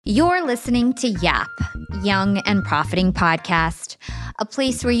You're listening to YAP, Young and Profiting Podcast, a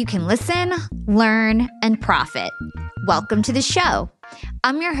place where you can listen, learn, and profit. Welcome to the show.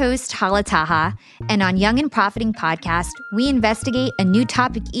 I'm your host, Hala Taha, and on Young and Profiting Podcast, we investigate a new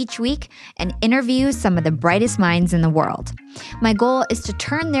topic each week and interview some of the brightest minds in the world. My goal is to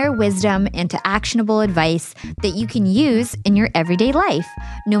turn their wisdom into actionable advice that you can use in your everyday life,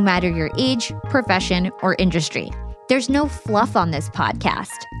 no matter your age, profession, or industry. There's no fluff on this podcast,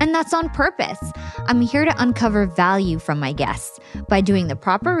 and that's on purpose. I'm here to uncover value from my guests by doing the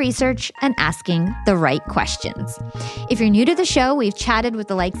proper research and asking the right questions. If you're new to the show, we've chatted with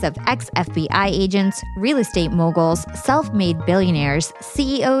the likes of ex-FBI agents, real estate moguls, self-made billionaires,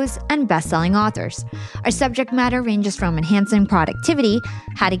 CEOs, and best-selling authors. Our subject matter ranges from enhancing productivity,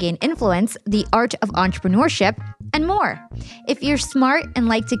 how to gain influence, the art of entrepreneurship, and more. If you're smart and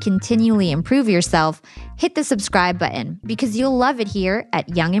like to continually improve yourself, hit the subscribe button because you'll love it here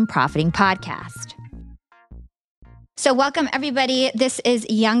at Young and Profiting Podcast. So welcome, everybody. This is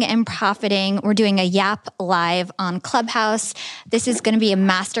Young and Profiting. We're doing a YAPLive on Clubhouse. This is going to be a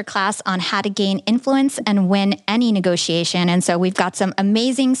masterclass on how to gain influence and win any negotiation. And so we've got some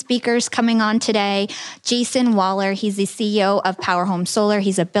amazing speakers coming on today. Jayson Waller, he's the CEO of Power Home Solar.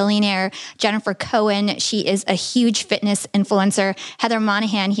 He's a billionaire. Jennifer Cohen, she is a huge fitness influencer. Heather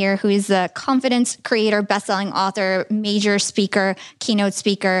Monahan here, who is a confidence creator, best-selling author, major speaker, keynote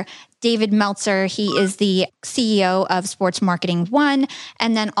speaker. David Meltzer, he is the CEO of Sports Marketing One,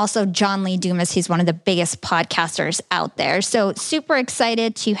 and then also John Lee Dumas, he's one of the biggest podcasters out there. So super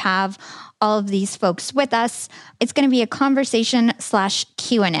excited to have all of these folks with us. It's going to be a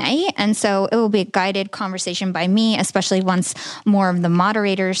conversation/Q&A, and so it will be a guided conversation by me, especially once more of the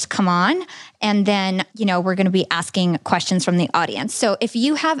moderators come on. And then, we're going to be asking questions from the audience. So if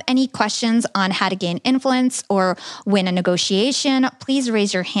you have any questions on how to gain influence or win a negotiation, please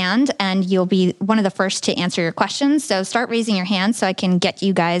raise your hand and you'll be one of the first to answer your questions. So start raising your hand so I can get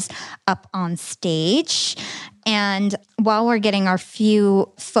you guys up on stage. And while we're getting our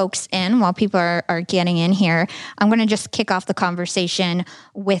few folks in, while people are getting in here, I'm going to just kick off the conversation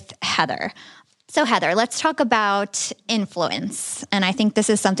with Heather. So Heather, let's talk about influence. And I think this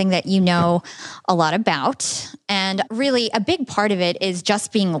is something that you know a lot about. And really a big part of it is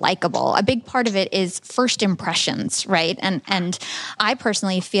just being likable. A big part of it is first impressions, right? And I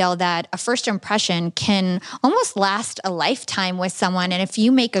personally feel that a first impression can almost last a lifetime with someone. And if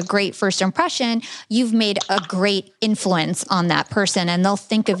you make a great first impression, you've made a great influence on that person and they'll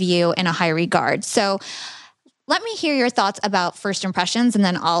think of you in a high regard. So let me hear your thoughts about first impressions and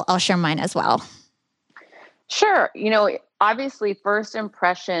then I'll share mine as well. Sure. Obviously first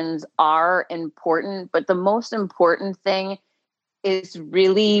impressions are important, but the most important thing is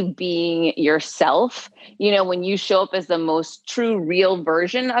really being yourself. When you show up as the most true, real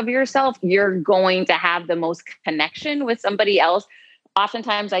version of yourself, you're going to have the most connection with somebody else.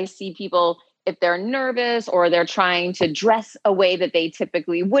 Oftentimes I see people, if they're nervous or they're trying to dress a way that they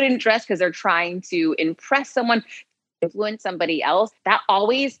typically wouldn't dress because they're trying to impress someone, influence somebody else, that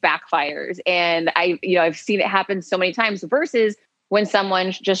always backfires. And I've seen it happen so many times versus when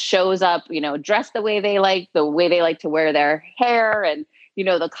someone just shows up, dressed the way they like to wear their hair and,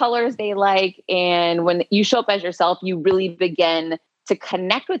 the colors they like. And when you show up as yourself, you really begin to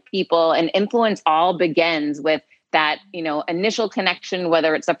connect with people, and influence all begins with that, initial connection,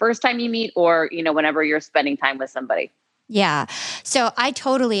 whether it's the first time you meet or, whenever you're spending time with somebody. Yeah. So I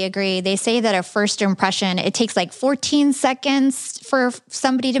totally agree. They say that a first impression, it takes like 14 seconds for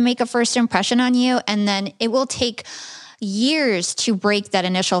somebody to make a first impression on you. And then it will take years to break that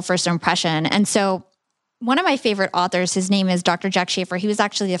initial first impression. And so one of my favorite authors, his name is Dr. Jack Schafer. He was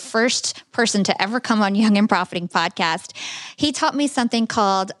actually the first person to ever come on Young and Profiting Podcast. He taught me something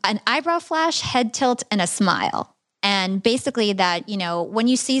called an eyebrow flash, head tilt, and a smile. And basically that, when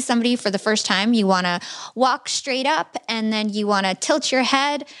you see somebody for the first time, you want to walk straight up and then you want to tilt your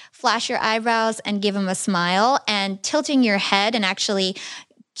head, flash your eyebrows and give them a smile. And tilting your head and actually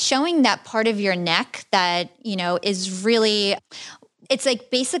showing that part of your neck that, is really, it's like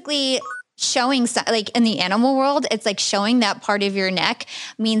basically showing, like in the animal world, it's like showing that part of your neck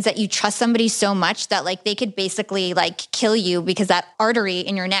means that you trust somebody so much that like they could basically like kill you because that artery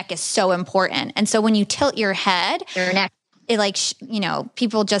in your neck is so important. And so when you tilt your head, your neck, it like,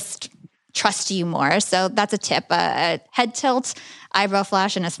 people just trust you more. So that's a tip, a head tilt, eyebrow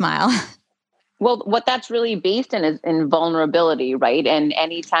flash, and a smile. Well, what that's really based in is in vulnerability, right? And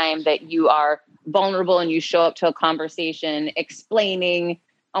anytime that you are vulnerable and you show up to a conversation explaining,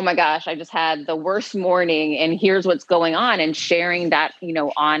 oh my gosh, I just had the worst morning and here's what's going on, and sharing that,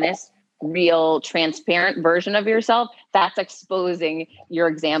 honest real, transparent version of yourself, that's exposing your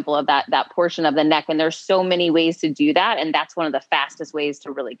example of that portion of the neck. And there's so many ways to do that. And that's one of the fastest ways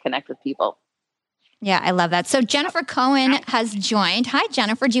to really connect with people. Yeah, I love that. So Jennifer Cohen has joined. Hi,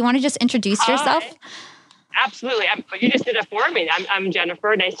 Jennifer. Do you want to just introduce yourself? Absolutely. You just did it for me. I'm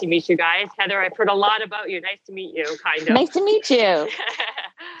Jennifer. Nice to meet you guys. Heather, I've heard a lot about you. Nice to meet you, kind of. Nice to meet you.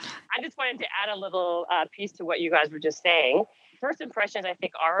 I just wanted to add a little piece to what you guys were just saying. First impressions, I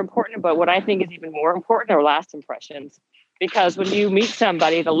think, are important, but what I think is even more important are last impressions. Because when you meet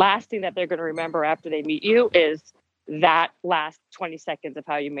somebody, the last thing that they're going to remember after they meet you is that last 20 seconds of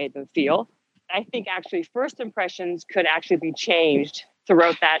how you made them feel. I think actually first impressions could actually be changed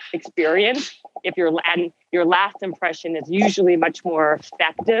throughout that experience. If your last impression is usually much more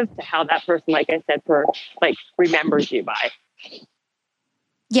effective to how that person, like I said, remembers you by.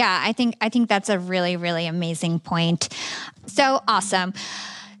 Yeah, I think that's a really, really amazing point. So awesome.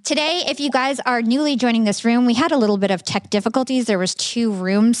 Today, if you guys are newly joining this room, we had a little bit of tech difficulties. There was 2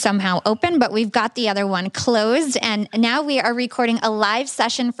 rooms somehow open, but we've got the other one closed. And now we are recording a live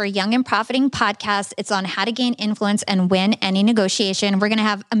session for Young and Profiting Podcast. It's on how to gain influence and win any negotiation. We're going to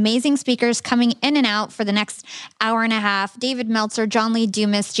have amazing speakers coming in and out for the next hour and a half. David Meltzer, John Lee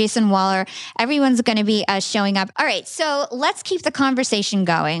Dumas, Jayson Waller. Everyone's going to be showing up. All right, so let's keep the conversation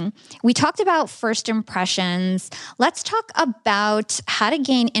going. We talked about first impressions. Let's talk about how to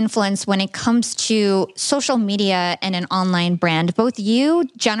gain influence when it comes to social media and an online brand. Both you,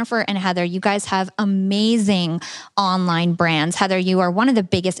 Jennifer, and Heather, you guys have amazing online brands. Heather, you are one of the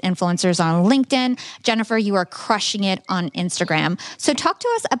biggest influencers on LinkedIn. Jennifer, you are crushing it on Instagram. So talk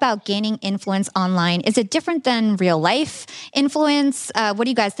to us about gaining influence online. Is it different than real life influence? What do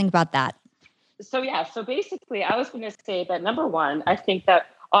you guys think about that? So basically I was going to say that number one, I think that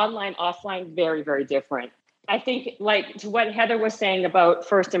online, offline, very, very different. I think like to what Heather was saying about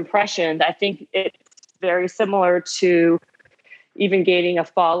first impressions, I think it's very similar to even gaining a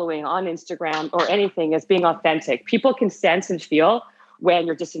following on Instagram or anything as being authentic. People can sense and feel when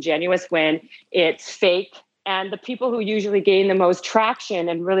you're disingenuous, when it's fake. And the people who usually gain the most traction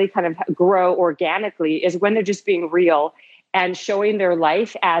and really kind of grow organically is when they're just being real and showing their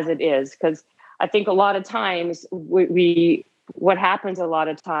life as it is. Because I think a lot of times what happens a lot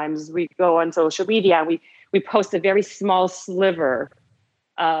of times, we go on social media and we post a very small sliver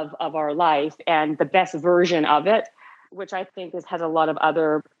of our life and the best version of it, which I think has a lot of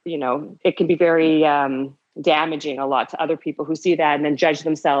other, it can be very damaging a lot to other people who see that and then judge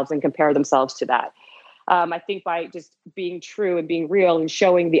themselves and compare themselves to that. I think by just being true and being real and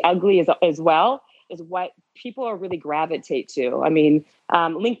showing the ugly as well is what people are really gravitate to. I mean,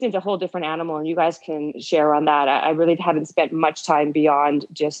 LinkedIn's a whole different animal, and you guys can share on that. I really haven't spent much time beyond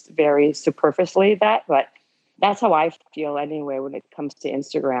just very superficially that, but that's how I feel anyway when it comes to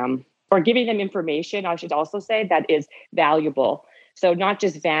Instagram. Or giving them information, I should also say, that is valuable. So not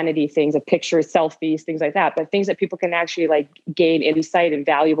just vanity things of pictures, selfies, things like that, but things that people can actually gain insight and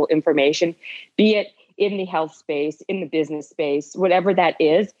valuable information, be it in the health space, in the business space, whatever that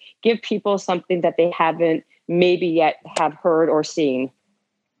is. Give people something that they haven't maybe yet have heard or seen.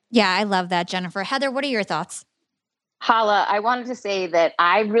 Yeah, I love that, Jennifer. Heather, what are your thoughts? Hala, I wanted to say that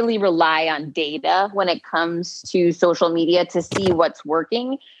I really rely on data when it comes to social media to see what's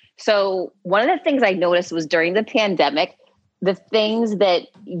working. So one of the things I noticed was during the pandemic, the things that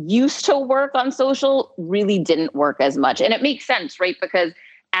used to work on social really didn't work as much. And it makes sense, right? Because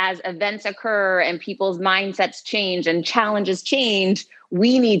as events occur and people's mindsets change and challenges change,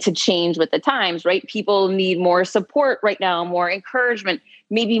 we need to change with the times, right? People need more support right now, more encouragement,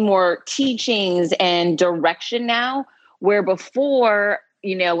 maybe more teachings and direction now, where before,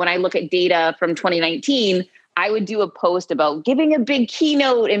 when I look at data from 2019, I would do a post about giving a big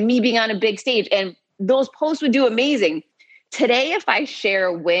keynote and me being on a big stage, and those posts would do amazing. Today, if I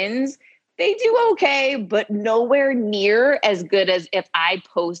share wins, they do okay, but nowhere near as good as if I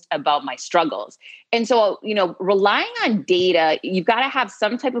post about my struggles. And so, relying on data, you've got to have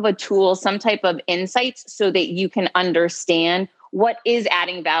some type of a tool, some type of insights so that you can understand what is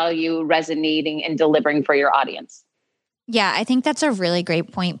adding value, resonating, and delivering for your audience. Yeah, I think that's a really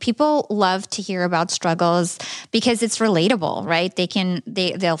great point. People love to hear about struggles because it's relatable, right?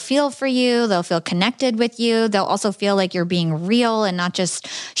 They'll feel for you, they'll feel connected with you, they'll also feel like you're being real and not just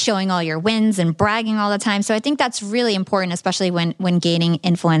showing all your wins and bragging all the time. So I think that's really important, especially when gaining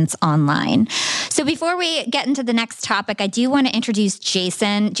influence online. So before we get into the next topic, I do want to introduce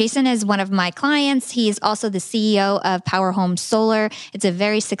Jayson. Jayson is one of my clients. He's also the CEO of Power Home Solar. It's a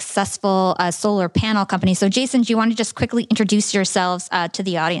very successful solar panel company. So Jayson, do you want to just quickly introduce yourselves to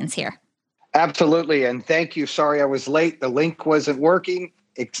the audience here? Absolutely. And thank you. Sorry I was late. The link wasn't working.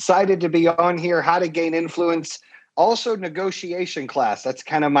 Excited to be on here. How to gain influence. Also, negotiation class. That's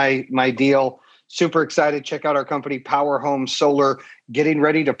kind of my deal. Super excited. Check out our company, Power Home Solar. Getting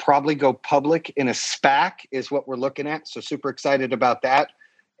ready to probably go public in a SPAC is what we're looking at. So super excited about that.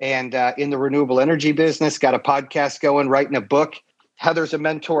 And in the renewable energy business, got a podcast going, writing a book. Heather's a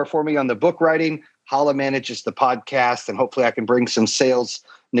mentor for me on the book writing. Hala manages the podcast, and hopefully I can bring some sales,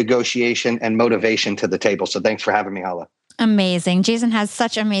 negotiation, and motivation to the table. So thanks for having me, Hala. Amazing. Jayson has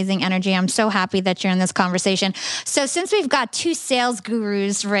such amazing energy. I'm so happy that you're in this conversation. So since we've got two sales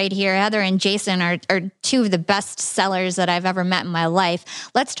gurus right here, Heather and Jayson are two of the best sellers that I've ever met in my life.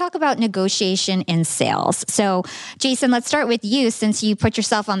 Let's talk about negotiation in sales. So Jayson, let's start with you since you put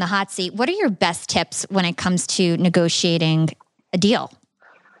yourself on the hot seat. What are your best tips when it comes to negotiating a deal?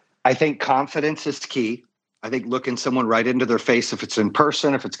 I think confidence is key. I think looking someone right into their face, if it's in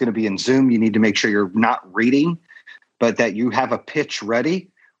person, if it's going to be in Zoom, you need to make sure you're not reading, but that you have a pitch ready,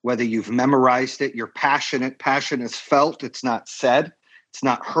 whether you've memorized it, you're passionate. Passion is felt. It's not said. It's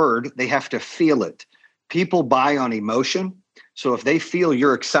not heard. They have to feel it. People buy on emotion. So if they feel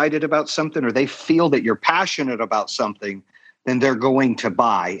you're excited about something or they feel that you're passionate about something, then they're going to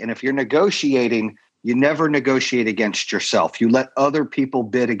buy. And if you're negotiating, you never negotiate against yourself. You let other people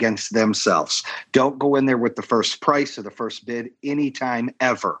bid against themselves. Don't go in there with the first price or the first bid anytime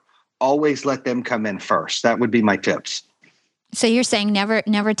ever. Always let them come in first. That would be my tips. So you're saying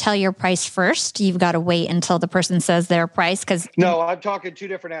never tell your price first. You've got to wait until the person says their price. No, I'm talking two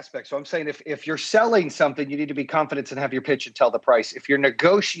different aspects. So I'm saying if you're selling something, you need to be confident and have your pitch and tell the price. If you're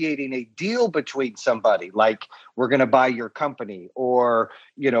negotiating a deal between somebody, like we're going to buy your company, or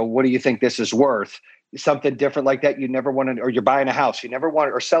what do you think this is worth? Something different like that. You never want to, or you're buying a house. You never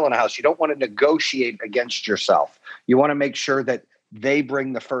want, or selling a house. You don't want to negotiate against yourself. You want to make sure that they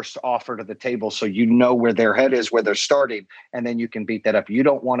bring the first offer to the table so you know where their head is, where they're starting, and then you can beat that up. You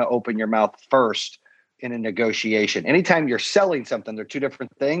don't want to open your mouth first in a negotiation. Anytime you're selling something, they're two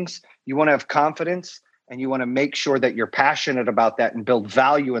different things. You want to have confidence and you want to make sure that you're passionate about that and build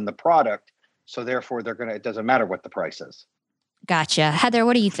value in the product. So therefore, it doesn't matter what the price is. Gotcha. Heather,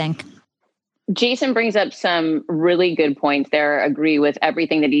 what do you think? Jayson brings up some really good points there. Agree with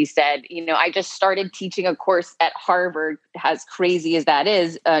everything that he said. I just started teaching a course at Harvard, as crazy as that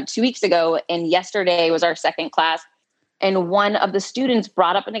is, 2 weeks ago. And yesterday was our second class. And one of the students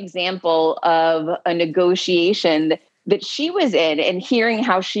brought up an example of a negotiation that she was in, and hearing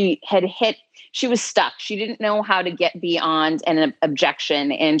how she was stuck. She didn't know how to get beyond an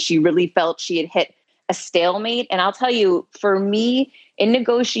objection. And she really felt she had hit a stalemate. And I'll tell you, for me, in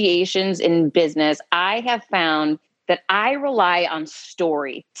negotiations in business, I have found that I rely on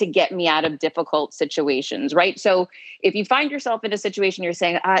story to get me out of difficult situations, right? So if you find yourself in a situation, you're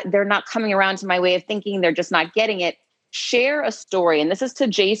saying, they're not coming around to my way of thinking, they're just not getting it. Share a story. And this is to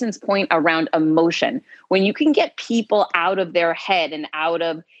Jayson's point around emotion. When you can get people out of their head and out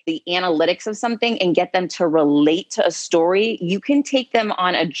of the analytics of something and get them to relate to a story, you can take them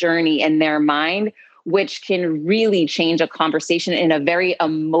on a journey in their mind, which can really change a conversation in a very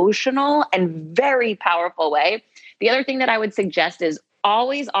emotional and very powerful way. The other thing that I would suggest is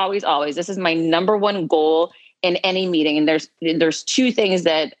always, this is my number one goal in any meeting. And there's two things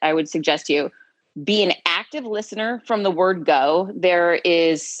that I would suggest to you. Be an active listener from the word go. There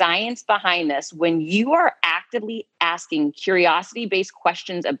is science behind this. When you are actively asking curiosity-based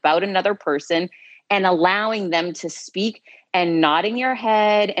questions about another person and allowing them to speak and nodding your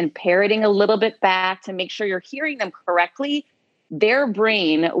head and parroting a little bit back to make sure you're hearing them correctly, their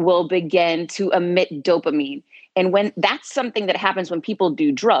brain will begin to emit dopamine. And when that's something that happens when people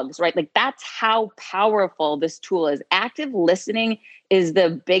do drugs, right? Like that's how powerful this tool is. Active listening is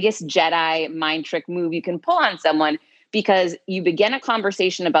the biggest Jedi mind trick move you can pull on someone, because you begin a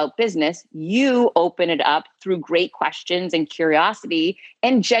conversation about business, you open it up through great questions and curiosity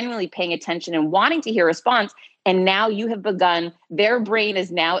and genuinely paying attention and wanting to hear a response. And now you have begun, their brain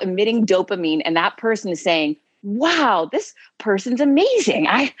is now emitting dopamine, and that person is saying, wow, this person's amazing.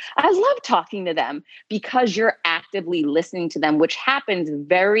 I love talking to them, because you're actively listening to them, which happens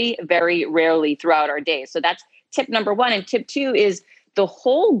very, very rarely throughout our day. So that's tip number one. And tip two is the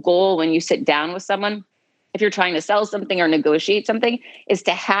whole goal when you sit down with someone, if you're trying to sell something or negotiate something, is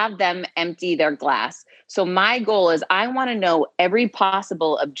to have them empty their glass. So my goal is I want to know every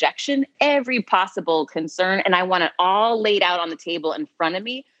possible objection, every possible concern, and I want it all laid out on the table in front of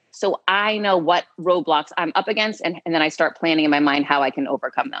me, so I know what roadblocks I'm up against, and then I start planning in my mind how I can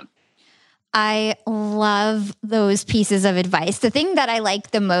overcome them. I love those pieces of advice. The thing that I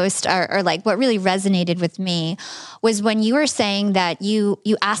like the most, or like what really resonated with me, was when you were saying that you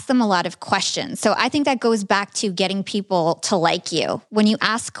ask them a lot of questions. So I think that goes back to getting people to like you. When you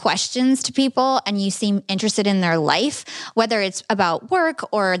ask questions to people and you seem interested in their life, whether it's about work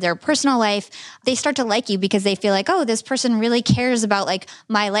or their personal life, they start to like you because they feel like, oh, this person really cares about like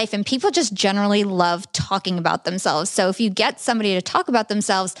my life. And people just generally love talking about themselves. So if you get somebody to talk about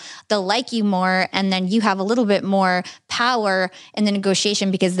themselves, they'll like you more, and then you have a little bit more power in the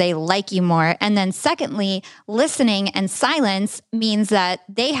negotiation because they like you more. And then secondly, listening and silence means that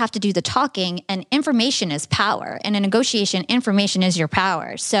they have to do the talking, and information is power. In a negotiation, information is your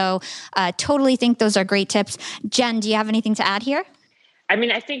power. So totally think those are great tips. Jen, do you have anything to add here? I mean,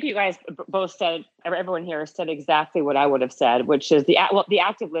 I think you guys both said, everyone here said exactly what I would have said, which is the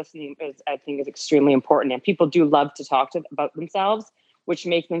active listening I think is extremely important. And people do love to talk about themselves, which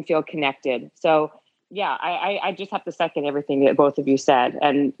makes them feel connected. So yeah, I just have to second everything that both of you said,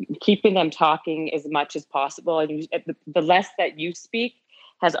 and keeping them talking as much as possible. And the less that you speak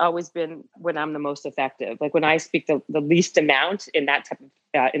has always been when I'm the most effective. Like when I speak the least amount in that type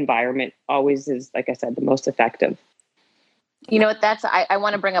of environment always is, like I said, the most effective. You know what, I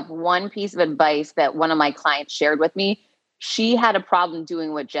want to bring up one piece of advice that one of my clients shared with me. She had a problem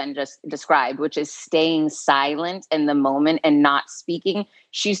doing what Jen just described, which is staying silent in the moment and not speaking.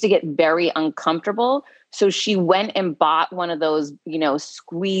 She used to get very uncomfortable. So she went and bought one of those,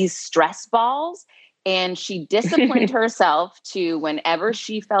 squeeze stress balls. And she disciplined herself to, whenever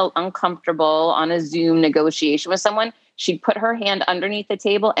she felt uncomfortable on a Zoom negotiation with someone, she'd put her hand underneath the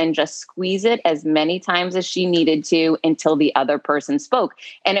table and just squeeze it as many times as she needed to until the other person spoke.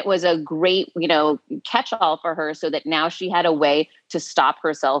 And it was a great, catch-all for her, so that now she had a way to stop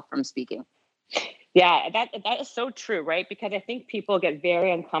herself from speaking. Yeah, that is so true, right? Because I think people get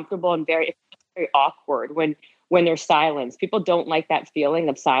very uncomfortable and very awkward when there's silence. People don't like that feeling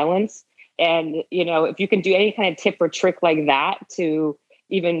of silence. And, if you can do any kind of tip or trick like that to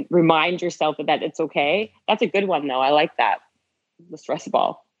even remind yourself that it's okay, that's a good one, though. I like that, the stress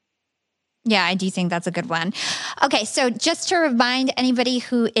ball. Yeah, I do think that's a good one. Okay, so just to remind anybody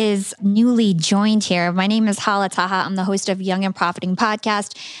who is newly joined here, my name is Hala Taha. I'm the host of Young and Profiting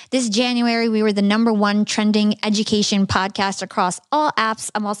Podcast. This January, we were the #1 trending education podcast across all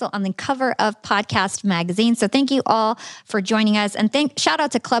apps. I'm also on the cover of Podcast Magazine. So thank you all for joining us. And shout out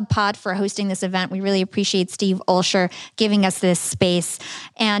to Club Pod for hosting this event. We really appreciate Steve Olsher giving us this space.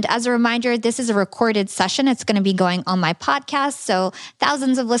 And as a reminder, this is a recorded session. It's going to be going on my podcast. So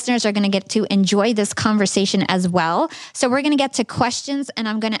thousands of listeners are going to get to enjoy this conversation as well. So we're going to get to questions, and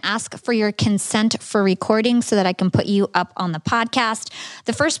I'm going to ask for your consent for recording so that I can put you up on the podcast.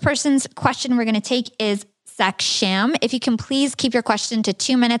 The first person's question we're going to take is Saksham. If you can please keep your question to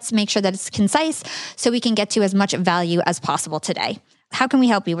 2 minutes, make sure that it's concise so we can get to as much value as possible today. How can we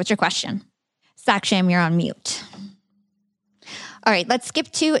help you? What's your question? Saksham, you're on mute. All right, let's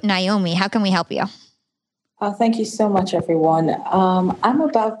skip to Naomi. How can we help you? Thank you so much, everyone. I'm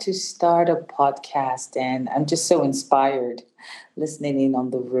about to start a podcast, and I'm just so inspired listening in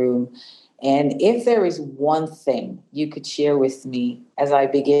on the room. And if there is one thing you could share with me as I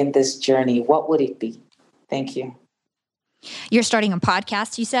begin this journey, what would it be? Thank you. You're starting a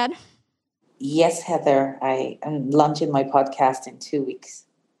podcast, you said? Yes, Heather. I am launching my podcast in 2 weeks.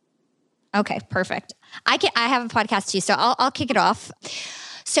 Okay, perfect. I have a podcast too, so I'll kick it off.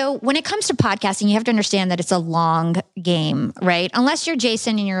 So when it comes to podcasting, you have to understand that it's a long game, right? Unless you're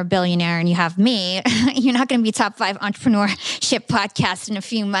Jayson and you're a billionaire and you have me, you're not going to be top 5 entrepreneurship podcasts in a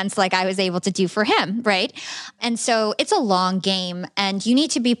few months like I was able to do for him, right? And so it's a long game, and you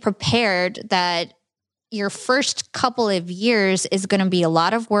need to be prepared that your first couple of years is going to be a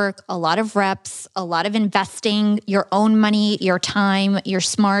lot of work, a lot of reps, a lot of investing your own money, your time, your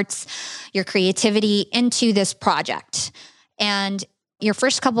smarts, your creativity into this project. And your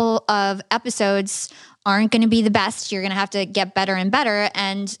first couple of episodes aren't going to be the best. You're going to have to get better and better,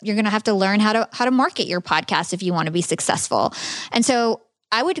 and you're going to have to learn how to market your podcast if you want to be successful. And so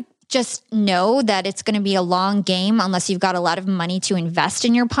I would just know that it's going to be a long game unless you've got a lot of money to invest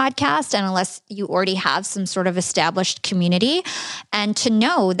in your podcast and unless you already have some sort of established community, and to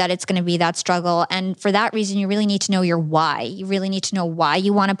know that it's going to be that struggle. And for that reason, you really need to know your why. You really need to know why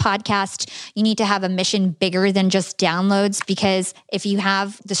you want a podcast. You need to have a mission bigger than just downloads, because if you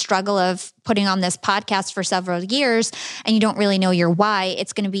have the struggle of putting on this podcast for several years and you don't really know your why,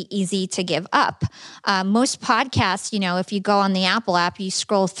 it's going to be easy to give up. Most podcasts, if you go on the Apple app, you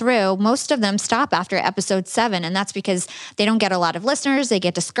scroll through, most of them stop after episode 7. And that's because they don't get a lot of listeners, they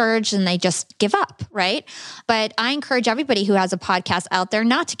get discouraged and they just give up, right? But I encourage everybody who has a podcast out there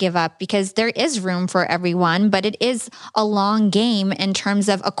not to give up, because there is room for everyone, but it is a long game in terms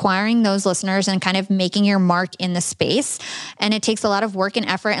of acquiring those listeners and kind of making your mark in the space. And it takes a lot of work and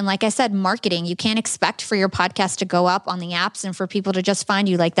effort. And like I said, marketing, you can't expect for your podcast to go up on the apps and for people to just find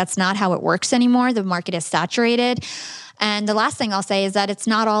you. Like, that's not how it works anymore. The market is saturated. And the last thing I'll say is that it's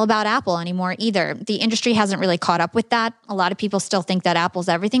not all about Apple anymore either. The industry hasn't really caught up with that. A lot of people still think that Apple's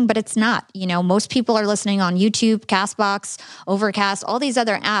everything, but it's not. Most people are listening on YouTube, Castbox, Overcast, all these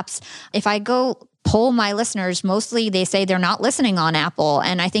other apps. If I go poll my listeners, mostly they say they're not listening on Apple.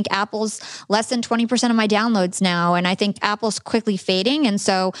 And I think Apple's less than 20% of my downloads now. And I think Apple's quickly fading. And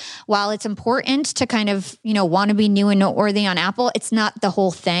so while it's important to kind of, want to be new and noteworthy on Apple, it's not the whole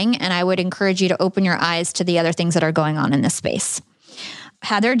thing. And I would encourage you to open your eyes to the other things that are going on in this space.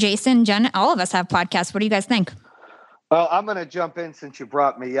 Heather, Jayson, Jen, all of us have podcasts. What do you guys think? Well, I'm going to jump in since you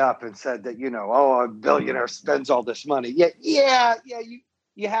brought me up and said that, a billionaire spends all this money. Yeah,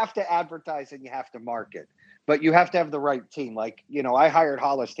 you have to advertise and you have to market, but you have to have the right team. Like, I hired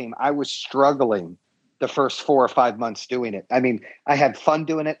Hollis' team. I was struggling the first 4 or 5 months doing it. I mean, I had fun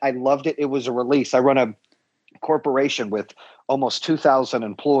doing it. I loved it. It was a release. I run a corporation with almost 2,000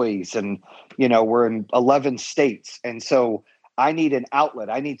 employees and, we're in 11 states. And so I need an outlet.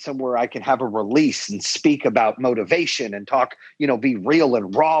 I need somewhere I can have a release and speak about motivation and talk, be real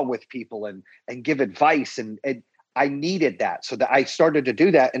and raw with people and give advice. And I needed that. So that I started to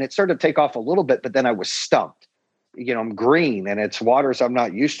do that and it started to take off a little bit, but then I was stumped. I'm green and it's waters I'm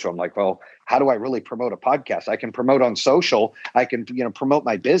not used to. I'm like, well, how do I really promote a podcast? I can promote on social. I can, promote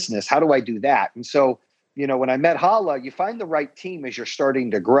my business. How do I do that? And so, when I met Hala, you find the right team as you're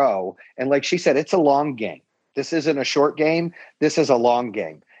starting to grow. And like she said, it's a long game. This isn't a short game. This is a long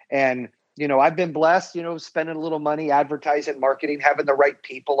game. And I've been blessed, spending a little money, advertising, marketing, having the right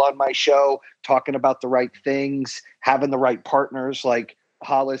people on my show, talking about the right things, having the right partners like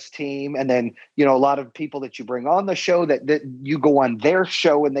Hollis' team. And then, a lot of people that you bring on the show that you go on their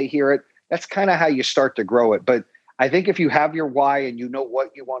show and they hear it. That's kind of how you start to grow it. But I think if you have your why and you know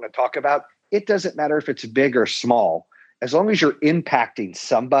what you want to talk about, it doesn't matter if it's big or small. As long as you're impacting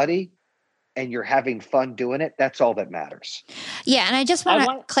somebody and you're having fun doing it, that's all that matters. Yeah. And I just want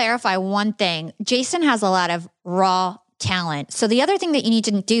to clarify one thing. Jayson has a lot of raw talent. So the other thing that you need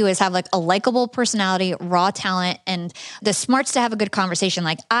to do is have like a likable personality, raw talent, and the smarts to have a good conversation.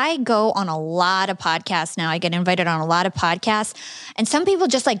 Like, I go on a lot of podcasts now. I get invited on a lot of podcasts, and some people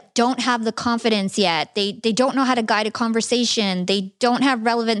just like don't have the confidence yet. They don't know how to guide a conversation. They don't have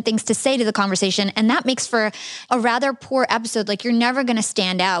relevant things to say to the conversation. And that makes for a rather poor episode. Like, you're never going to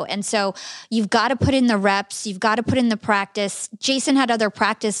stand out. And so you've got to put in the reps. You've got to put in the practice. Jayson had other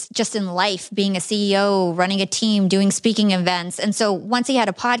practice just in life, being a CEO, running a team, doing speaking events. And so once he had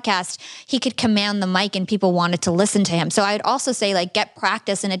a podcast, he could command the mic and people wanted to listen to him. So I'd also say, like, get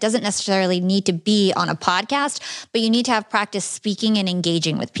practice, and it doesn't necessarily need to be on a podcast, but you need to have practice speaking and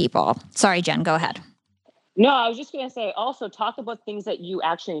engaging with people. Sorry, Jen, go ahead. No, I was just going to say, also talk about things that you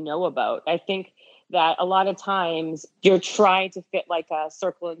actually know about. I think that a lot of times you're trying to fit like a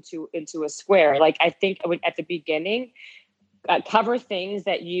circle into a square. Like, I think at the beginning, cover things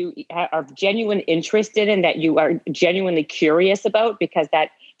that you are genuine interested in, that you are genuinely curious about, because that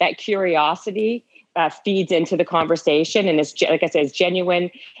curiosity feeds into the conversation, and it's, like I said, it's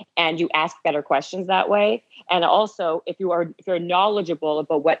genuine, and you ask better questions that way. And also, if you're knowledgeable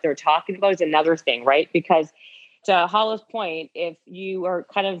about what they're talking about is another thing, right? Because to Hala's point, if you are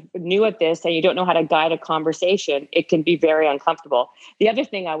kind of new at this and you don't know how to guide a conversation, it can be very uncomfortable. The other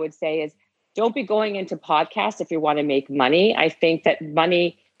thing I would say is, don't be going into podcasts if you want to make money. I think that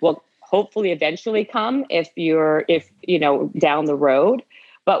money will hopefully eventually come if down the road.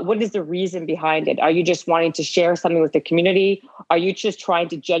 But what is the reason behind it? Are you just wanting to share something with the community? Are you just trying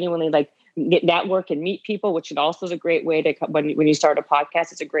to genuinely get network and meet people, which also is a great way to, when you start a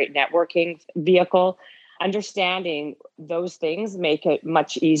podcast, it's a great networking vehicle. Understanding those things make it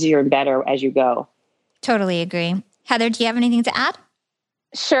much easier and better as you go. Totally agree. Heather, do you have anything to add?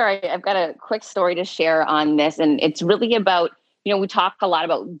 Sure. I've got a quick story to share on this. And it's really about, we talk a lot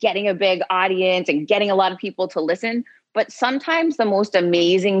about getting a big audience and getting a lot of people to listen. But sometimes the most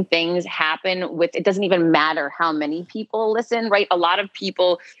amazing things happen with, it doesn't even matter how many people listen, right? A lot of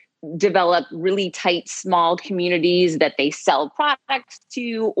people develop really tight, small communities that they sell products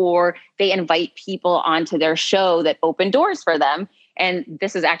to, or they invite people onto their show that open doors for them. And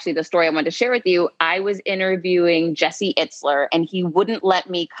this is actually the story I wanted to share with you. I was interviewing Jesse Itzler, and he wouldn't let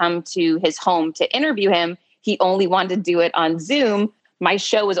me come to his home to interview him. He only wanted to do it on Zoom. My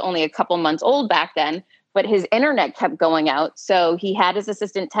show was only a couple months old back then, but his internet kept going out. So he had his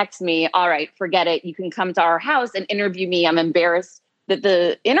assistant text me, all right, forget it. You can come to our house and interview me. I'm embarrassed that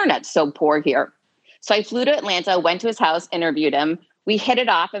the internet's so poor here. So I flew to Atlanta, went to his house, interviewed him. We hit it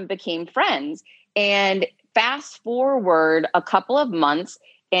off and became friends. And fast forward a couple of months,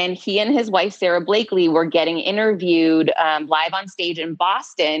 and he and his wife, Sarah Blakely, were getting interviewed live on stage in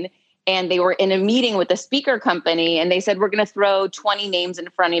Boston. And they were in a meeting with the speaker company, and they said, we're going to throw 20 names in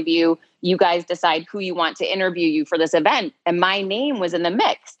front of you. You guys decide who you want to interview you for this event. And my name was in the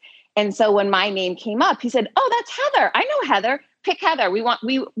mix. And so when my name came up, he said, oh, that's Heather. I know Heather. Pick Heather.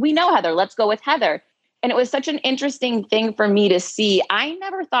 We know Heather. Let's go with Heather. And it was such an interesting thing for me to see. I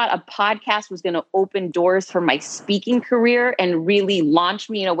never thought a podcast was going to open doors for my speaking career and really launch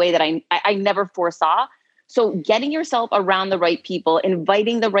me in a way that I never foresaw. So getting yourself around the right people,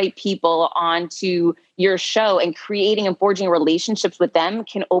 inviting the right people onto your show and creating and forging relationships with them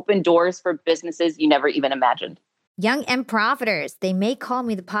can open doors for businesses you never even imagined. Young and profiters, they may call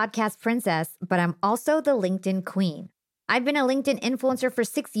me the podcast princess, but I'm also the LinkedIn queen. I've been a LinkedIn influencer for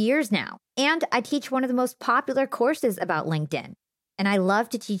 6 years now, and I teach one of the most popular courses about LinkedIn. And I love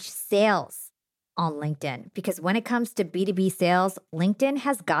to teach sales on LinkedIn because when it comes to B2B sales, LinkedIn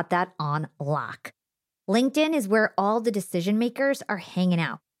has got that on lock. LinkedIn is where all the decision makers are hanging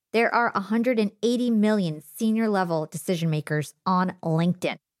out. There are 180 million senior level decision makers on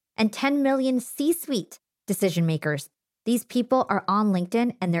LinkedIn and 10 million C-suite decision makers. These people are on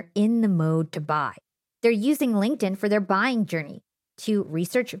LinkedIn and they're in the mode to buy. They're using LinkedIn for their buying journey, to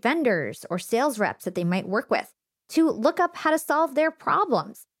research vendors or sales reps that they might work with, to look up how to solve their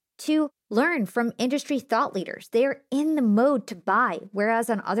problems, to learn from industry thought leaders. They are in the mode to buy, whereas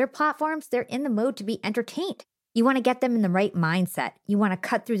on other platforms, they're in the mode to be entertained. You want to get them in the right mindset. You want to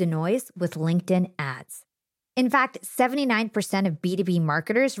cut through the noise with LinkedIn ads. In fact, 79% of B2B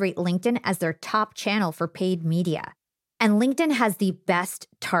marketers rate LinkedIn as their top channel for paid media. And LinkedIn has the best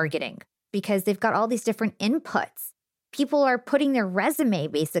targeting because they've got all these different inputs. People are putting their resume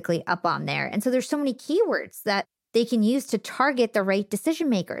basically up on there. And so there's so many keywords that they can use to target the right decision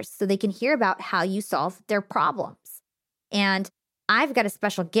makers so they can hear about how you solve their problems. And I've got a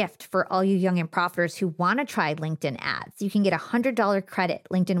special gift for all you young and profiters who want to try LinkedIn ads. You can get a $100 credit.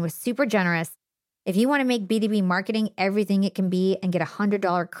 LinkedIn was super generous. If you want to make B2B marketing everything it can be and get a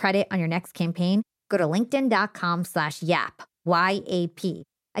 $100 credit on your next campaign, go to linkedin.com/YAP, YAP.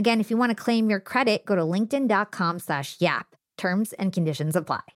 Again, if you want to claim your credit, go to linkedin.com/YAP. Terms and conditions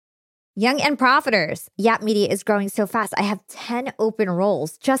apply. Young and profiters, Yap Media is growing so fast. I have 10 open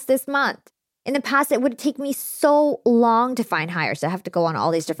roles just this month. In the past, it would take me so long to find hires. I have to go on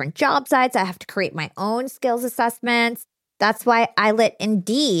all these different job sites. I have to create my own skills assessments. That's why I let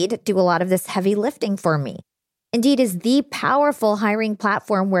Indeed do a lot of this heavy lifting for me. Indeed is the powerful hiring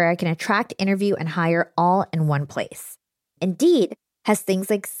platform where I can attract, interview, and hire all in one place. Indeed has things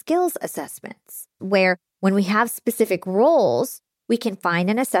like skills assessments, where when we have specific roles, we can find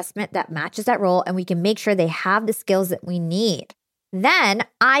an assessment that matches that role and we can make sure they have the skills that we need. Then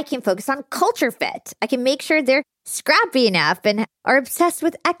I can focus on culture fit. I can make sure they're scrappy enough and are obsessed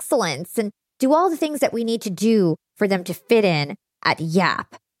with excellence and do all the things that we need to do for them to fit in at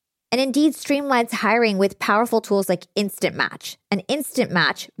Yap. And Indeed streamlines hiring with powerful tools like Instant Match. An Instant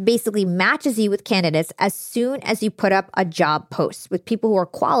Match basically matches you with candidates as soon as you put up a job post with people who are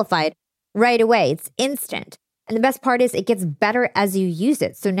qualified right away. It's instant. And the best part is it gets better as you use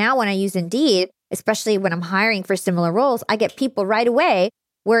it. So now when I use Indeed, especially when I'm hiring for similar roles, I get people right away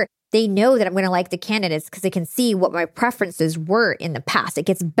where they know that I'm going to like the candidates because they can see what my preferences were in the past. It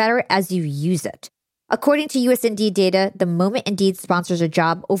gets better as you use it. According to US Indeed data, the moment Indeed sponsors a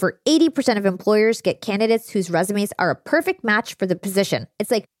job, over 80% of employers get candidates whose resumes are a perfect match for the position.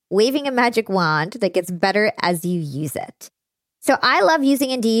 It's like waving a magic wand that gets better as you use it. So I love using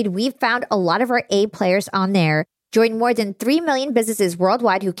Indeed. We've found a lot of our A players on there. Join more than 3 million businesses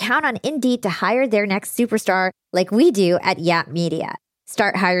worldwide who count on Indeed to hire their next superstar like we do at Yap Media.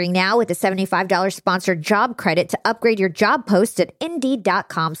 Start hiring now with a $75 sponsored job credit to upgrade your job post at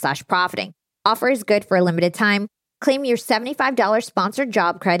Indeed.com/profiting. Offer is good for a limited time. Claim your $75 sponsored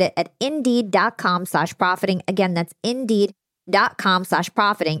job credit at Indeed.com/profiting. Again, that's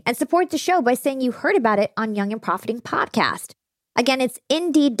Indeed.com/profiting. And support the show by saying you heard about it on Young and Profiting Podcast. Again, it's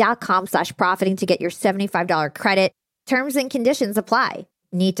Indeed.com/profiting to get your $75 credit. Terms and conditions apply.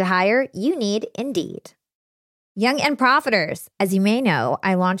 Need to hire? You need Indeed. Young and profiters, as you may know,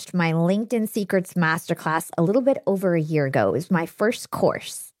 I launched my LinkedIn Secrets Masterclass a little bit over a year ago. It was my first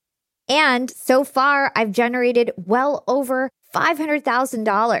course. And so far, I've generated well over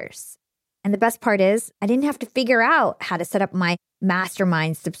 $500,000. And the best part is, I didn't have to figure out how to set up my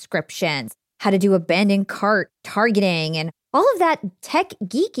mastermind subscriptions, how to do abandoned cart targeting, and all of that tech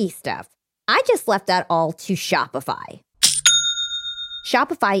geeky stuff. I just left that all to Shopify.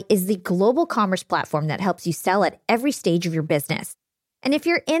 Shopify is the global commerce platform that helps you sell at every stage of your business. And if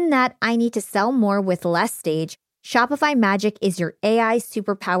you're in that I need to sell more with less stage, Shopify Magic is your AI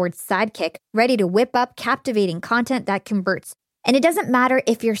superpowered sidekick ready to whip up captivating content that converts. And it doesn't matter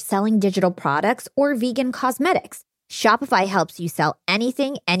if you're selling digital products or vegan cosmetics. Shopify helps you sell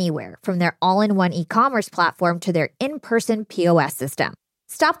anything, anywhere, from their all-in-one e-commerce platform to their in-person POS system.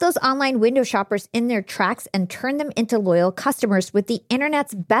 Stop those online window shoppers in their tracks and turn them into loyal customers with the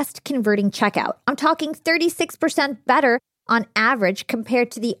internet's best converting checkout. I'm talking 36% better on average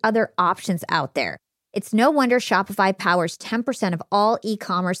compared to the other options out there. It's no wonder Shopify powers 10% of all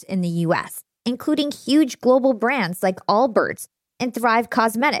e-commerce in the US, including huge global brands like Allbirds and Thrive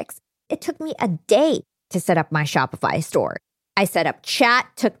Cosmetics. It took me a day to set up my Shopify store. I set up chat,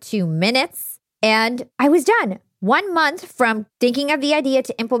 took 2 minutes, and I was done. 1 month from thinking of the idea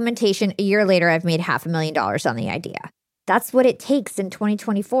to implementation, a year later, I've made $500,000 on the idea. That's what it takes in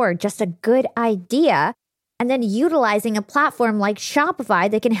 2024, just a good idea, and then utilizing a platform like Shopify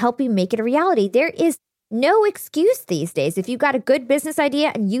that can help you make it a reality. There is no excuse these days. If you've got a good business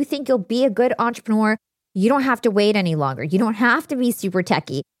idea and you think you'll be a good entrepreneur, you don't have to wait any longer. You don't have to be super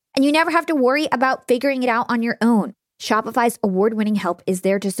techie, and you never have to worry about figuring it out on your own. Shopify's award-winning help is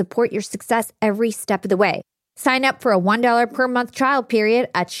there to support your success every step of the way. Sign up for a $1 per month trial period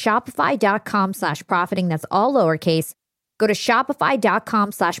at shopify.com/profiting. That's all lowercase. Go to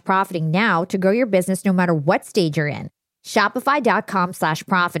shopify.com/profiting now to grow your business no matter what stage you're in.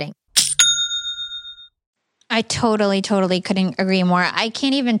 Shopify.com/profiting. I totally couldn't agree more. I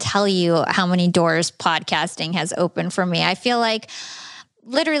can't even tell you how many doors podcasting has opened for me. I feel like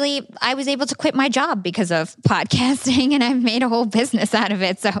literally I was able to quit my job because of podcasting, and I've made a whole business out of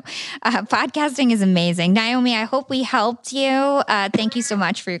it. So podcasting is amazing. Naomi, I hope we helped you. Thank you so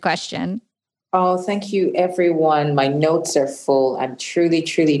much for your question. Oh, thank you, everyone. My notes are full. I'm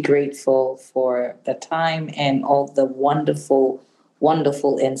truly grateful for the time and all the wonderful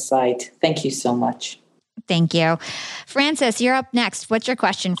insight. Thank you so much. Thank you. Frances, you're up next. What's your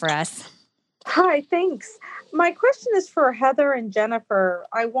question for us? Hi, thanks. My question is for Heather and Jennifer.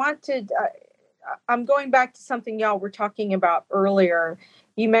 I'm going back to something y'all were talking about earlier.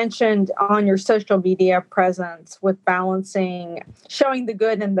 You mentioned on your social media presence with balancing, showing the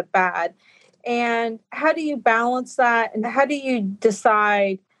good and the bad. And how do you balance that? And how do you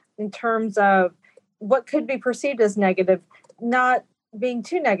decide in terms of what could be perceived as negative, not being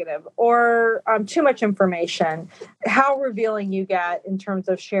too negative or too much information? How revealing you get in terms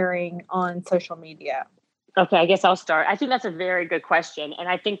of sharing on social media? Okay, I guess I'll start. I think that's a very good question, and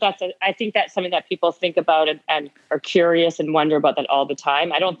I think that's something that people think about and are curious and wonder about that all the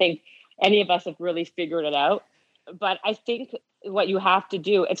time. I don't think any of us have really figured it out, but I think what you have to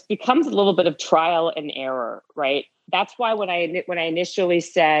do, it becomes a little bit of trial and error, right? That's why when I initially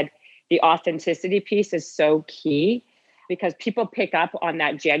said the authenticity piece is so key, because people pick up on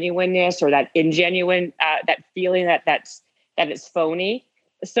that genuineness or that ingenuine, that feeling that it's phony.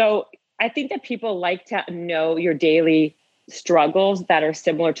 So I think that people like to know your daily struggles that are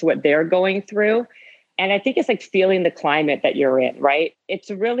similar to what they're going through. And I think it's like feeling the climate that you're in, right?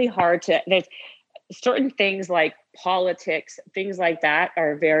 It's really hard there's certain things like politics, things like that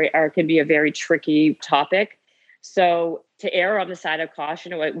can be a very tricky topic. So to err on the side of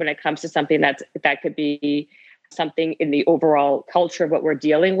caution when it comes to something that could be something in the overall culture of what we're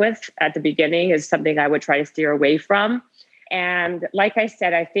dealing with at the beginning is something I would try to steer away from. And like I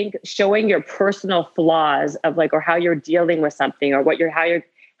said, I think showing your personal flaws of or how you're dealing with something or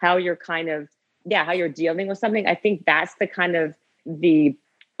how you're dealing with something. I think that's the kind of the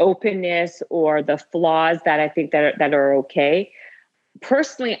openness or the flaws that I think that are okay.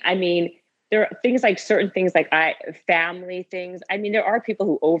 Personally, I mean, there are things like certain things like family things. I mean, there are people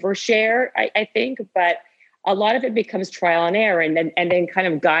who overshare, I think, but a lot of it becomes trial and error, and then kind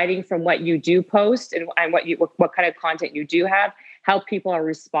of guiding from what you do post and what kind of content you do have, how people are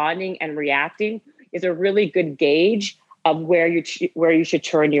responding and reacting is a really good gauge of where you should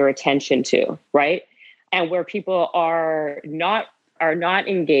turn your attention to, right? And where people are not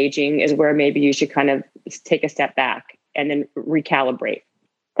engaging is where maybe you should kind of take a step back and then recalibrate.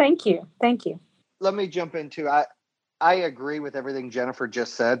 Thank you. Let me jump into I agree with everything Jennifer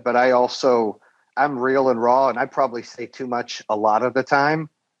just said, but I also I'm real and raw, and I probably say too much a lot of the time.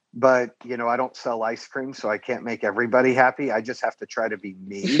 But, I don't sell ice cream, so I can't make everybody happy. I just have to try to be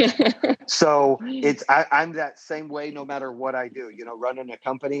me. So I'm that same way no matter what I do. Running a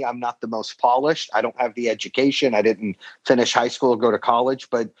company, I'm not the most polished. I don't have the education. I didn't finish high school or go to college,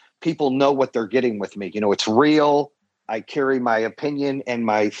 but people know what they're getting with me. It's real. I carry my opinion and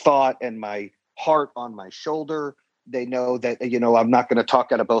my thought and my heart on my shoulder. They know that, I'm not going to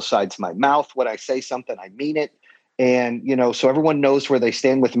talk out of both sides of my mouth. When I say something, I mean it. And, so everyone knows where they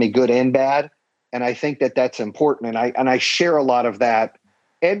stand with me, good and bad. And I think that that's important. And I share a lot of that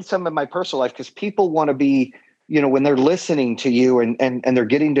and some of my personal life, because people want to be, when they're listening to you and they're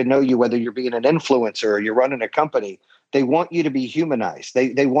getting to know you, whether you're being an influencer or you're running a company, they want you to be humanized.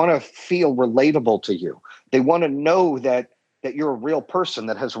 They want to feel relatable to you. They want to know that you're a real person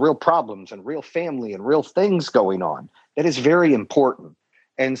that has real problems and real family and real things going on. That is very important.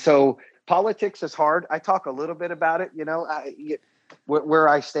 And so politics is hard. I talk a little bit about it, where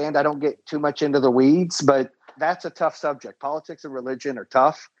I stand. I don't get too much into the weeds, but that's a tough subject. Politics and religion are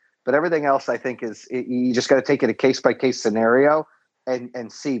tough, but everything else I think you just got to take it a case-by-case scenario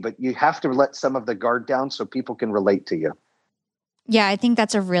and see. But you have to let some of the guard down so people can relate to you. Yeah, I think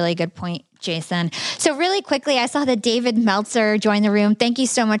that's a really good point, Jayson. So really quickly, I saw that David Meltzer joined the room. Thank you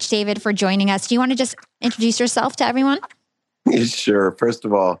so much, David, for joining us. Do you want to just introduce yourself to everyone? Sure. First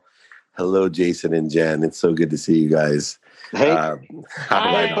of all, hello, Jayson and Jen. It's so good to see you guys. Hey,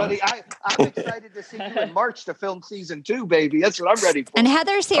 Hi, buddy. I'm excited to see you in March to film season 2, baby. That's what I'm ready for. And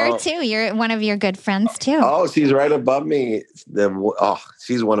Heather's here too. You're one of your good friends too. Oh, she's right above me.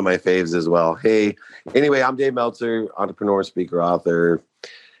 She's one of my faves as well. Hey, anyway, I'm Dave Meltzer, entrepreneur, speaker, author,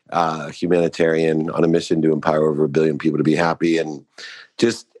 humanitarian on a mission to empower over 1 billion people to be happy, and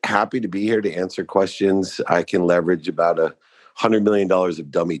just happy to be here to answer questions. I can leverage about $100 million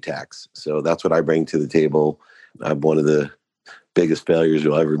of dummy tax. So that's what I bring to the table. I'm one of the biggest failures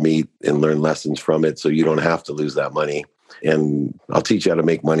you'll ever meet and learn lessons from it, so you don't have to lose that money. And I'll teach you how to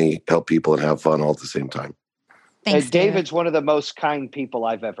make money, help people, and have fun all at the same time. Thanks, David's one of the most kind people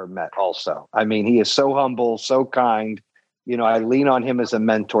I've ever met also. I mean, he is so humble, so kind. I lean on him as a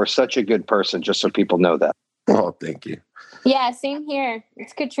mentor, such a good person, just so people know that. Oh, thank you. Yeah, same here.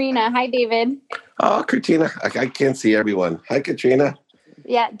 It's Katrina. Hi, David. Oh, Katrina. I can't see everyone. Hi, Katrina.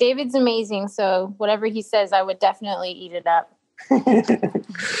 Yeah, David's amazing. So whatever he says, I would definitely eat it up.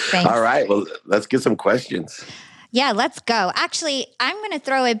 Thanks. All right. Well, let's get some questions. Yeah, let's go. Actually, I'm going to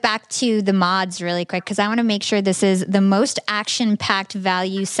throw it back to the mods really quick because I want to make sure this is the most action-packed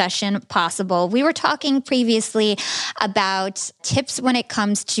value session possible. We were talking previously about tips when it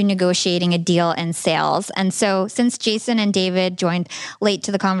comes to negotiating a deal and sales. And so since Jayson and David joined late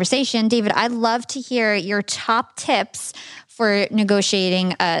to the conversation, David, I'd love to hear your top tips for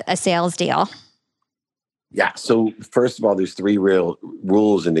negotiating a sales deal. Yeah. So first of all, there's 3 real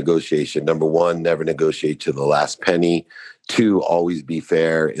rules in negotiation. Number 1, never negotiate to the last penny. 2, always be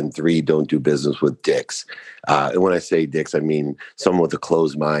fair. And 3, don't do business with dicks. And when I say dicks, I mean someone with a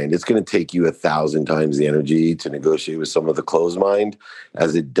closed mind. It's going to take you 1,000 times the energy to negotiate with someone with a closed mind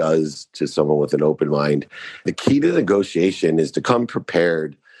as it does to someone with an open mind. The key to negotiation is to come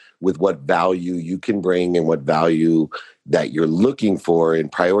prepared with what value you can bring and what value that you're looking for,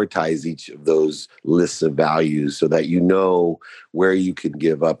 and prioritize each of those lists of values so that you know where you can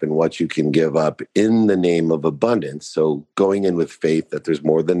give up and what you can give up in the name of abundance. So going in with faith that there's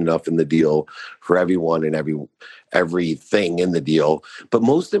more than enough in the deal for everyone and everything in the deal. But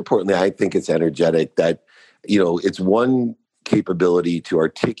most importantly, I think it's energetic that, it's one capability to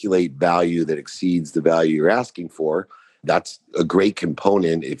articulate value that exceeds the value you're asking for. That's a great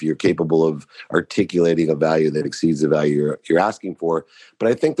component if you're capable of articulating a value that exceeds the value you're asking for. But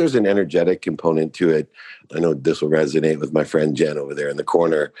I think there's an energetic component to it. I know this will resonate with my friend Jen over there in the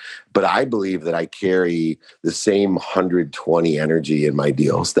corner, but I believe that I carry the same 120 energy in my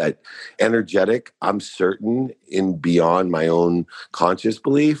deals. That energetic, I'm certain in beyond my own conscious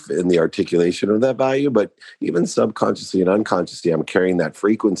belief in the articulation of that value, but even subconsciously and unconsciously, I'm carrying that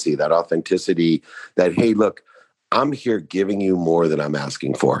frequency, that authenticity, that, hey, look, I'm here giving you more than I'm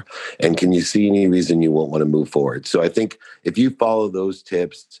asking for. And can you see any reason you won't want to move forward? So I think if you follow those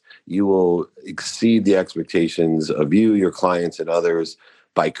tips, you will exceed the expectations of you, your clients, and others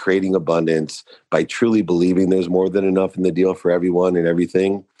by creating abundance, by truly believing there's more than enough in the deal for everyone and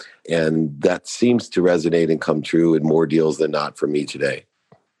everything. And that seems to resonate and come true in more deals than not for me today.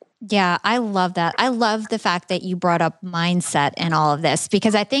 Yeah, I love that. I love the fact that you brought up mindset and all of this,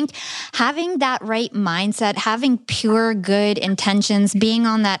 because I think having that right mindset, having pure good intentions, being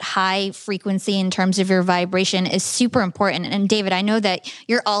on that high frequency in terms of your vibration is super important. And David, I know that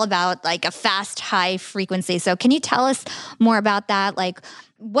you're all about like a fast, high frequency. So can you tell us more about that? Like,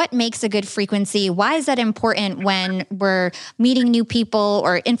 what makes a good frequency? Why is that important when we're meeting new people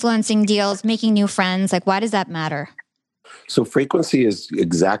or influencing deals, making new friends? Like, why does that matter? So frequency is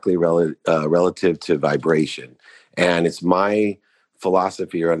exactly relative to vibration. And it's my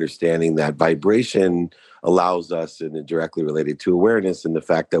philosophy or understanding that vibration allows us, and it directly related to awareness, and the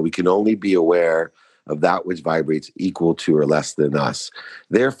fact that we can only be aware of that which vibrates equal to or less than us.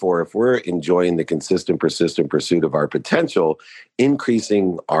 Therefore, if we're enjoying the consistent, persistent pursuit of our potential,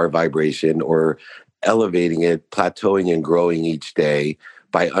 increasing our vibration or elevating it, plateauing and growing each day,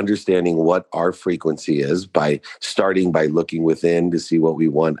 by understanding what our frequency is, by starting by looking within to see what we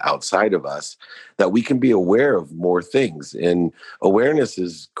want outside of us, that we can be aware of more things. And awareness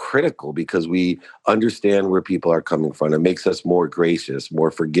is critical because we understand where people are coming from. It makes us more gracious,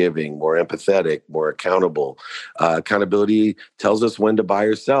 more forgiving, more empathetic, more accountable. Accountability tells us when to buy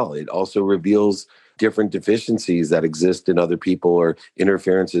or sell. It also reveals different deficiencies that exist in other people or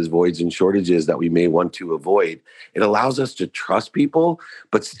interferences, voids, and shortages that we may want to avoid. It allows us to trust people,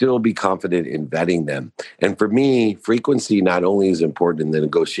 but still be confident in vetting them. And for me, frequency not only is important in the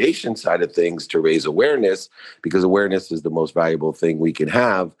negotiation side of things to raise awareness, because awareness is the most valuable thing we can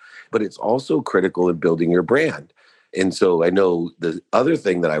have, but it's also critical in building your brand. And so I know the other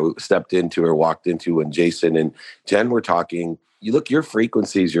thing that I stepped into or walked into when Jayson and Jen were talking, you look, your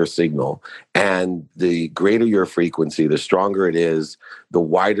frequency is your signal. And the greater your frequency, the stronger it is, the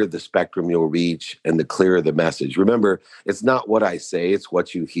wider the spectrum you'll reach and the clearer the message. Remember, it's not what I say, it's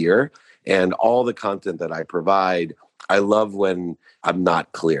what you hear. And all the content that I provide, I love when I'm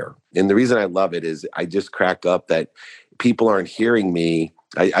not clear. And the reason I love it is I just crack up that people aren't hearing me.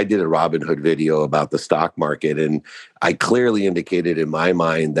 I did a Robin Hood video about the stock market, and I clearly indicated in my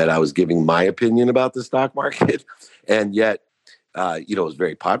mind that I was giving my opinion about the stock market. And yet, it was a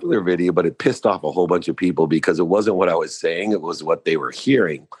very popular video, but it pissed off a whole bunch of people because it wasn't what I was saying. It was what they were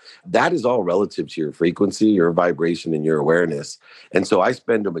hearing. That is all relative to your frequency, your vibration, and your awareness. And so I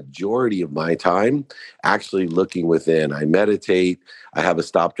spend a majority of my time actually looking within. I meditate. I have a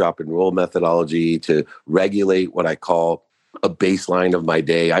stop, drop, and roll methodology to regulate what I call a baseline of my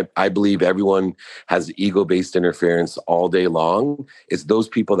day. I believe everyone has ego-based interference all day long. It's those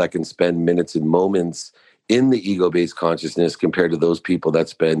people that can spend minutes and moments in the ego-based consciousness compared to those people that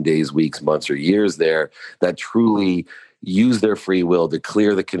spend days, weeks, months, or years there that truly use their free will to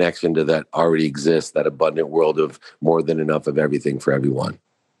clear the connection to that already exists, that abundant world of more than enough of everything for everyone.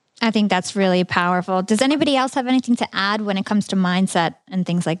 I think that's really powerful. Does anybody else have anything to add when it comes to mindset and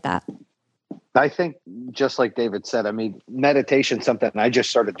things like that? I think just like David said, I mean, meditation, something I just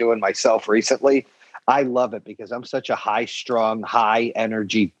started doing myself recently. I love it because I'm such a high-strung,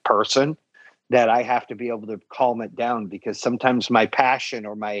 high-energy person that I have to be able to calm it down, because sometimes my passion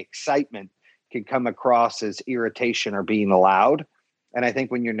or my excitement can come across as irritation or being loud. And I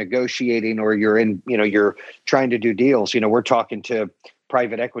think when you're negotiating or you're in, you're trying to do deals, we're talking to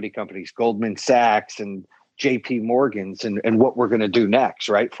private equity companies, Goldman Sachs and JP Morgan's and what we're going to do next,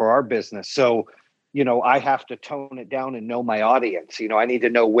 right, for our business. So, I have to tone it down and know my audience. I need to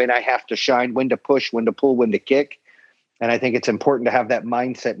know when I have to shine, when to push, when to pull, when to kick. And I think it's important to have that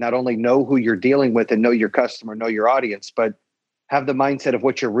mindset, not only know who you're dealing with and know your customer, know your audience, but have the mindset of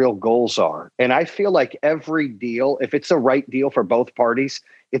what your real goals are. And I feel like every deal, if it's the right deal for both parties,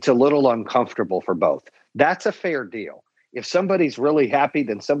 it's a little uncomfortable for both. That's a fair deal. If somebody's really happy,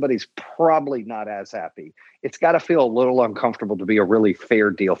 then somebody's probably not as happy. It's got to feel a little uncomfortable to be a really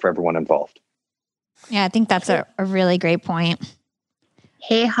fair deal for everyone involved. Yeah, I think that's a really great point.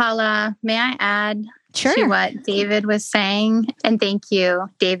 Hey, Hala, may I add Sure. to what David was saying? And thank you,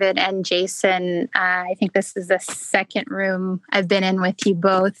 David and Jayson. I think this is the second room I've been in with you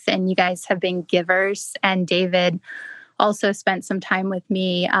both, and you guys have been givers. And David also spent some time with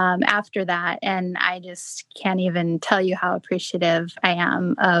me after that. And I just can't even tell you how appreciative I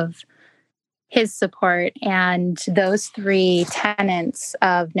am of his support. And those three tenets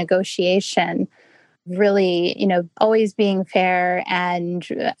of negotiation, really, always being fair and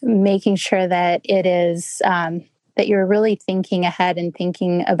making sure that it is, that you're really thinking ahead and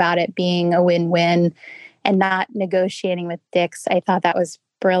thinking about it being a win-win and not negotiating with dicks. I thought that was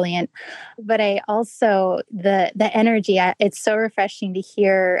brilliant. But I also, the energy, it's so refreshing to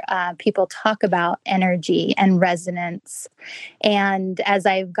hear people talk about energy and resonance. And as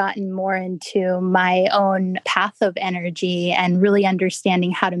I've gotten more into my own path of energy and really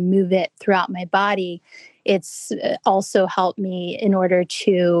understanding how to move it throughout my body, it's also helped me in order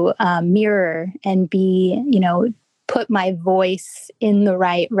to mirror and be, put my voice in the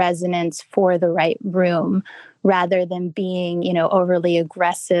right resonance for the right room, rather than being, overly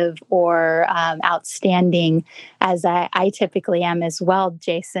aggressive or outstanding, as I typically am as well,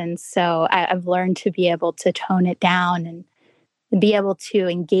 Jayson. So I've learned to be able to tone it down and be able to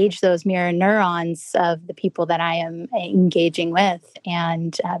engage those mirror neurons of the people that I am engaging with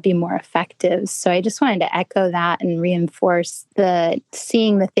and be more effective. So I just wanted to echo that and reinforce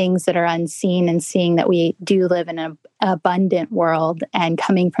seeing the things that are unseen and seeing that we do live in an abundant world, and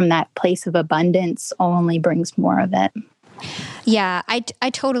coming from that place of abundance only brings more of it. Yeah, I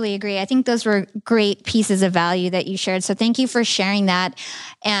totally agree. I think those were great pieces of value that you shared. So thank you for sharing that.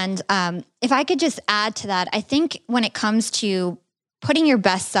 And if I could just add to that, I think when it comes to putting your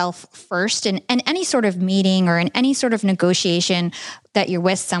best self first in any sort of meeting or in any sort of negotiation that you're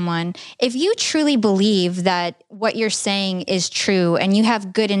with someone, if you truly believe that what you're saying is true and you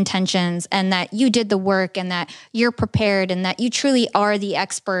have good intentions and that you did the work and that you're prepared and that you truly are the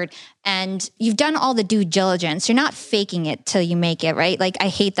expert and you've done all the due diligence, you're not faking it till you make it, right? Like, I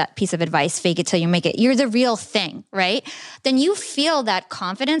hate that piece of advice, fake it till you make it. You're the real thing, right? Then you feel that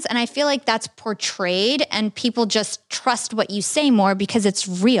confidence. And I feel like that's portrayed and people just trust what you say more because it's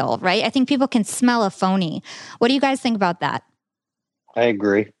real, right? I think people can smell a phony. What do you guys think about that? I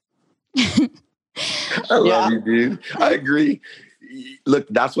agree. I love you, dude. I agree. Look,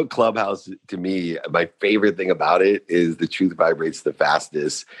 that's what Clubhouse, to me, my favorite thing about it is the truth vibrates the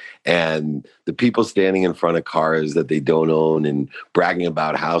fastest. And the people standing in front of cars that they don't own and bragging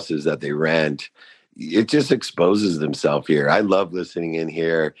about houses that they rent, it just exposes themselves here. I love listening in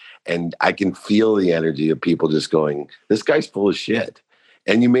here, and I can feel the energy of people just going, this guy's full of shit.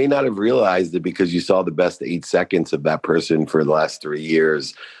 And you may not have realized it because you saw the best 8 seconds of that person for the last 3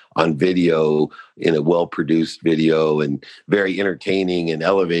 years on video, in a well-produced video, and very entertaining and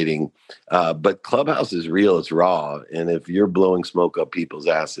elevating. But Clubhouse is real, it's raw. And if you're blowing smoke up people's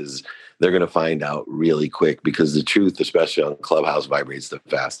asses, they're going to find out really quick, because the truth, especially on Clubhouse, vibrates the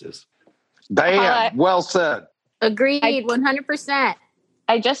fastest. Bam, well said. Agreed, 100%.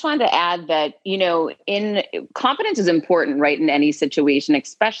 I just wanted to add that, confidence is important, right, in any situation,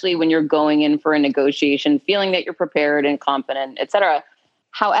 especially when you're going in for a negotiation, feeling that you're prepared and confident, et cetera.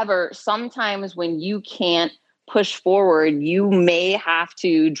 However, sometimes when you can't push forward, you may have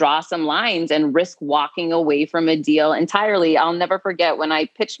to draw some lines and risk walking away from a deal entirely. I'll never forget when I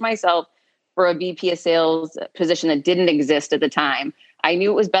pitched myself for a VP of sales position that didn't exist at the time. I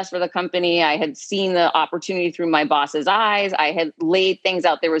knew it was best for the company. I had seen the opportunity through my boss's eyes. I had laid things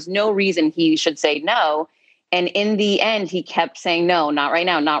out. There was no reason he should say no. And in the end, he kept saying, no, not right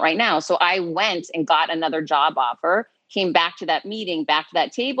now, not right now. So I went and got another job offer, came back to that meeting, back to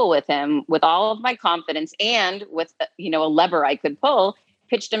that table with him with all of my confidence and with, a lever I could pull,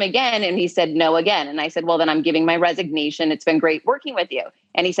 pitched him again. And he said no again. And I said, well, then I'm giving my resignation. It's been great working with you.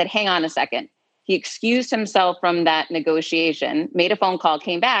 And he said, hang on a second. He excused himself from that negotiation, made a phone call,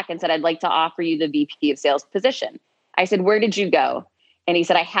 came back and said, I'd like to offer you the VP of sales position. I said, where did you go? And he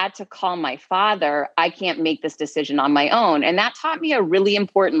said, I had to call my father. I can't make this decision on my own. And that taught me a really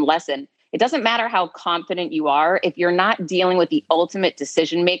important lesson. It doesn't matter how confident you are. If you're not dealing with the ultimate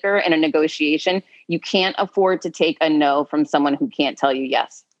decision maker in a negotiation, you can't afford to take a no from someone who can't tell you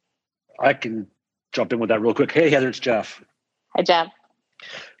yes. I can jump in with that real quick. Hey, Heather, it's Jeff. Hi, Jeff.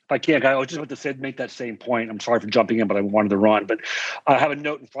 If I can, I just want to say, make that same point. I'm sorry for jumping in, but I wanted to run. But I have a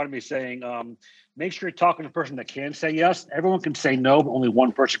note in front of me saying, make sure you're talking to a person that can say yes. Everyone can say no, but only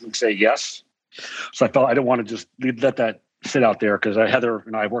one person can say yes. So I felt I don't want to just let that sit out there, because Heather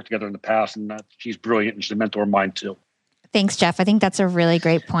and I have worked together in the past, and she's brilliant, and she's a mentor of mine too. Thanks, Jeff. I think that's a really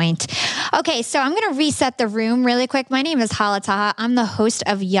great point. Okay, so I'm going to reset the room really quick. My name is Hala Taha. I'm the host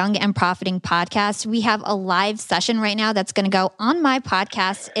of Young and Profiting Podcast. We have a live session right now that's going to go on my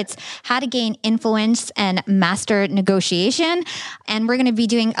podcast. It's How to Gain Influence and Master Negotiation. And we're going to be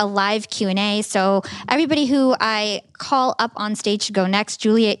doing a live Q&A. So everybody who I call up on stage to go next,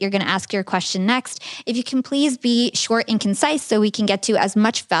 Juliet, you're going to ask your question next. If you can please be short and concise so we can get to as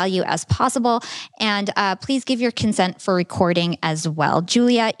much value as possible. And please give your consent for recording as well.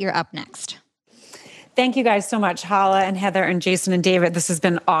 Juliet, you're up next. Thank you guys so much, Hala and Heather and Jayson and David. This has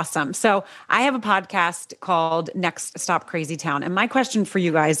been awesome. So I have a podcast called Next Stop Crazy Town. And my question for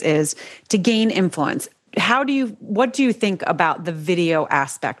you guys is, to gain influence, what do you think about the video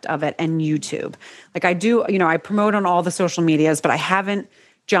aspect of it and YouTube? Like I do, I promote on all the social medias, but I haven't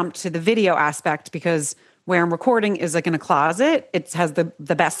jumped to the video aspect because where I'm recording is like in a closet. It has the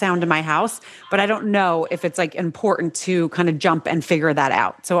best sound in my house, but I don't know if it's like important to kind of jump and figure that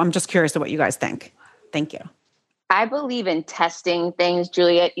out. So I'm just curious to what you guys think. Thank you. I believe in testing things,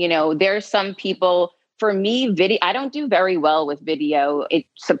 Juliet. There's some people, for me, video, I don't do very well with video. It's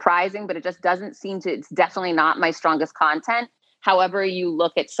surprising, but it just doesn't it's definitely not my strongest content. However, you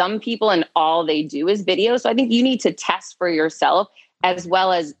look at some people and all they do is video. So I think you need to test for yourself, as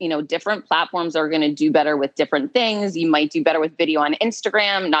well as, different platforms are going to do better with different things. You might do better with video on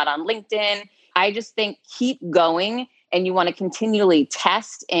Instagram, not on LinkedIn. I just think keep going, and you want to continually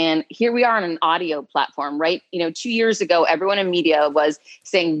test. And here we are on an audio platform, right? 2 years ago, everyone in media was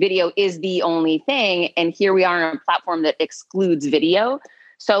saying video is the only thing. And here we are on a platform that excludes video.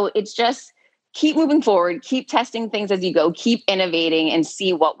 So it's just keep moving forward, keep testing things as you go, keep innovating and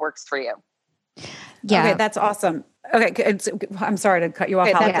see what works for you. Yeah. Okay, that's awesome. Okay, I'm sorry to cut you off.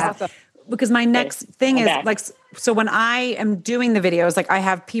 Okay, that's awesome. Because my next thing is like, so when I am doing the videos, like I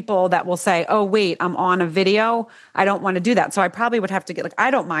have people that will say, oh, wait, I'm on a video. I don't want to do that. So I probably would have to get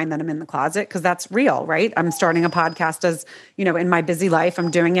I don't mind that I'm in the closet because that's real, right? I'm starting a podcast as, in my busy life,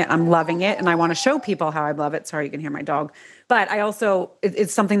 I'm doing it. I'm loving it. And I want to show people how I love it. Sorry, you can hear my dog. But I also,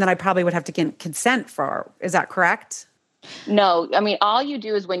 it's something that I probably would have to get consent for. Is that correct? No, I mean, all you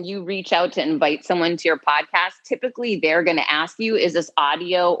do is when you reach out to invite someone to your podcast, typically they're going to ask you, is this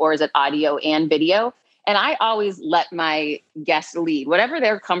audio or is it audio and video? And I always let my guests lead. Whatever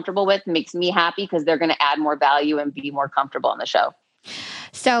they're comfortable with makes me happy because they're going to add more value and be more comfortable on the show.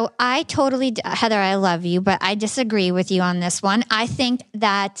 So Heather, I love you, but I disagree with you on this one. I think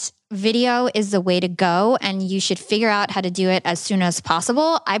that video is the way to go, and you should figure out how to do it as soon as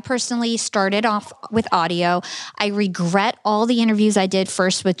possible. I personally started off with audio. I regret all the interviews I did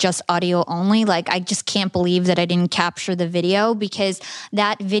first with just audio only. Like, I just can't believe that I didn't capture the video, because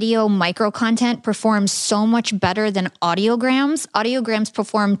that video micro content performs so much better than audiograms. Audiograms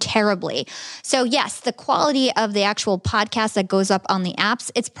perform terribly. So yes, the quality of the actual podcast that goes up on the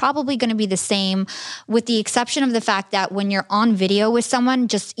apps, it's probably going to be the same, with the exception of the fact that when you're on video with someone,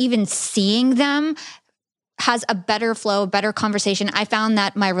 just even seeing them has a better flow, better conversation. I found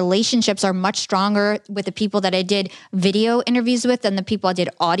that my relationships are much stronger with the people that I did video interviews with than the people I did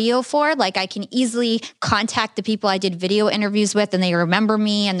audio for. Like, I can easily contact the people I did video interviews with and they remember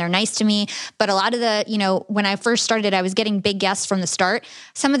me and they're nice to me. But a lot of the, when I first started, I was getting big guests from the start.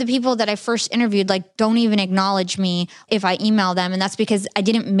 Some of the people that I first interviewed, don't even acknowledge me if I email them. And that's because I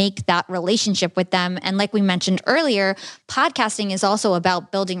didn't make that relationship with them. And like we mentioned earlier, podcasting is also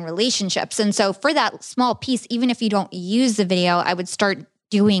about building relationships. And so for that small piece, even if you don't use the video, I would start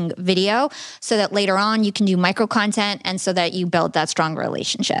doing video so that later on you can do micro content and so that you build that strong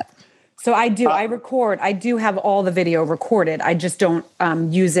relationship. So I do have all the video recorded. I just don't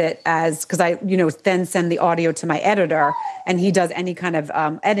use it because I, then send the audio to my editor and he does any kind of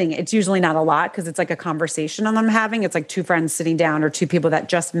editing. It's usually not a lot because it's like a conversation I'm having. It's like two friends sitting down or two people that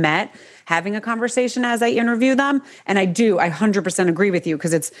just met having a conversation as I interview them. And I 100% agree with you,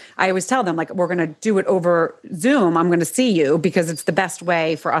 because I always tell them, we're going to do it over Zoom. I'm going to see you because it's the best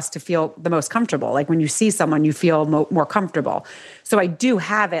way for us to feel the most comfortable. Like, when you see someone, you feel more comfortable. So I do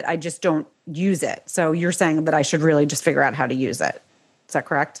have it. I just don't use it. So you're saying that I should really just figure out how to use it. Is that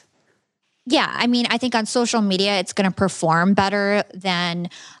correct? Yeah. I mean, I think on social media, it's going to perform better than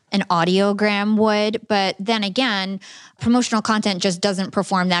an audiogram would. But then again, promotional content just doesn't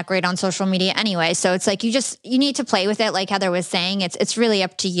perform that great on social media anyway. So it's like, you need to play with it. Like Heather was saying, it's really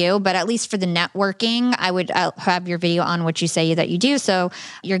up to you. But at least for the networking, I would have your video on what you say that you do. So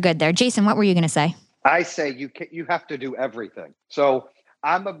you're good there. Jayson, what were you going to say? I say you have to do everything. So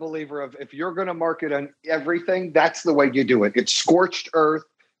I'm a believer of, if you're going to market on everything, that's the way you do it. It's scorched earth.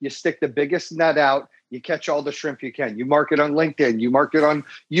 You stick the biggest net out. You catch all the shrimp you can. You market on LinkedIn. You market on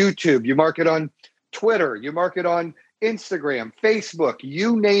YouTube. You market on Twitter. You market on Instagram, Facebook,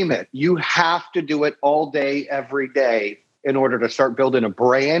 you name it. You have to do it all day, every day, in order to start building a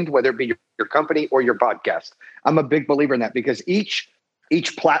brand, whether it be your company or your podcast. I'm a big believer in that, because each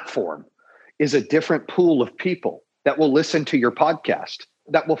platform is a different pool of people that will listen to your podcast,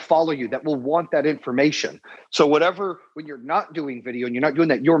 that will follow you, that will want that information. So when you're not doing video and you're not doing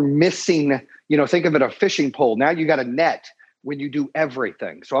that, you're missing, think of it, a fishing pole. Now you got a net when you do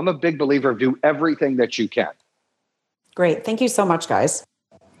everything. So I'm a big believer of do everything that you can. Great. Thank you so much, guys.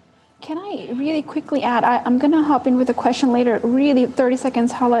 Can I really quickly add, I'm going to hop in with a question later, really 30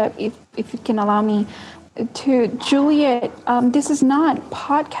 seconds, Hala, if you can allow me. to Juliet, this is not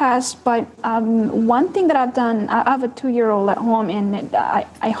podcast, but one thing that I've done, I have a 2-year-old at home, and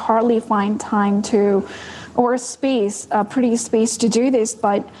I hardly find time to, or space, a pretty space to do this.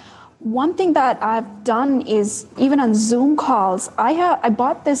 But one thing that I've done is, even on Zoom calls, I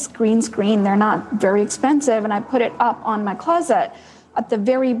bought this green screen. They're not very expensive, and I put it up on my closet at the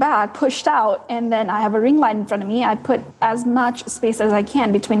very back, pushed out, and then I have a ring light in front of me. I put as much space as I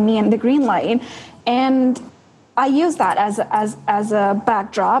can between me and the green light, and I use that as a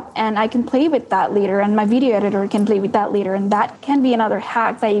backdrop, and I can play with that later, and my video editor can play with that later, and that can be another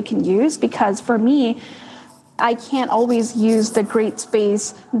hack that you can use, because for me, I can't always use the great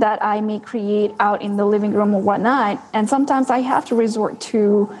space that I may create out in the living room or whatnot, and sometimes I have to resort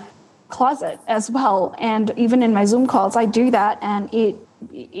to closet as well. And even in my Zoom calls, I do that, and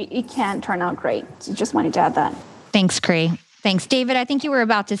it can turn out great. So just wanted to add that. Thanks, Cree. Thanks. David, I think you were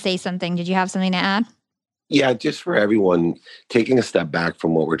about to say something. Did you have something to add? Yeah, just for everyone, taking a step back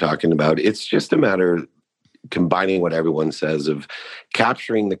from what we're talking about, it's just a matter of combining what everyone says of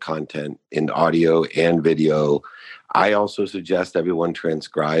capturing the content in audio and video. I also suggest everyone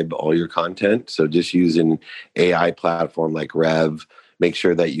transcribe all your content. So just use an AI platform like Rev. Make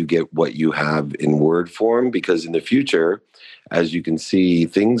sure that you get what you have in Word form, because in the future, as you can see,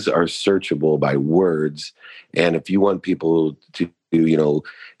 things are searchable by words. And if you want people to,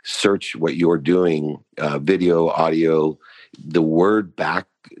 search what you're doing, video, audio, the word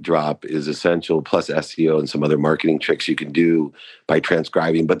backdrop is essential, plus SEO and some other marketing tricks you can do by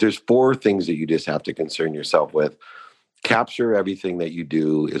transcribing. But there's 4 things that you just have to concern yourself with. Capture everything that you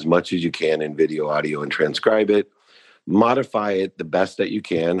do as much as you can in video, audio, and transcribe it. Modify it the best that you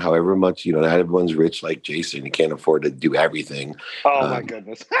can, however much, not everyone's rich like Jayson. You can't afford to do everything. Oh, my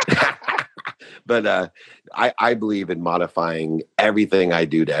goodness. But I believe in modifying everything I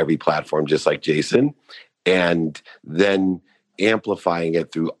do to every platform, just like Jayson, and then amplifying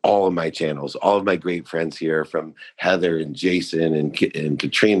it through all of my channels, all of my great friends here, from Heather and Jayson and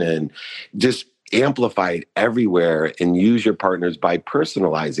Katrina, and just amplify it everywhere and use your partners by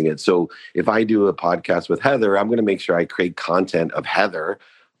personalizing it. So if I do a podcast with Heather, I'm going to make sure I create content of Heather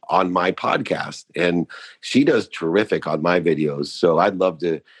on my podcast. And she does terrific on my videos. So I'd love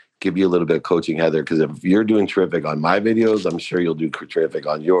to give you a little bit of coaching, Heather, because if you're doing terrific on my videos, I'm sure you'll do terrific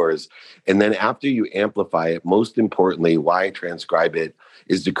on yours. And then after you amplify it, most importantly, why I transcribe it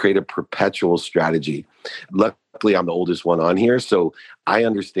is to create a perpetual strategy. Luckily, I'm the oldest one on here, so I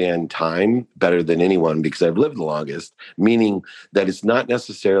understand time better than anyone because I've lived the longest, meaning that it's not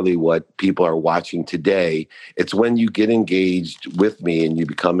necessarily what people are watching today. It's when you get engaged with me and you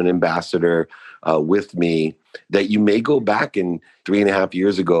become an ambassador with me, that you may go back, and 3.5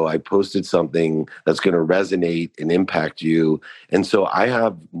 years ago, I posted something that's going to resonate and impact you. And so I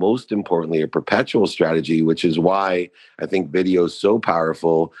have, most importantly, a perpetual strategy, which is why I think video is so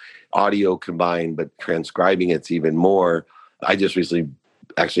powerful, audio combined, but transcribing it's even more. I just recently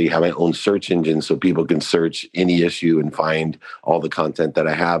actually have my own search engine so people can search any issue and find all the content that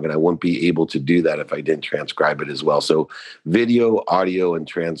I have. And I wouldn't be able to do that if I didn't transcribe it as well. So video, audio, and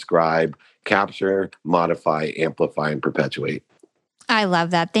transcribe, capture, modify, amplify, and perpetuate. I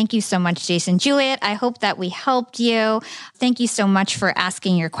love that. Thank you so much, Jayson. Juliet, I hope that we helped you. Thank you so much for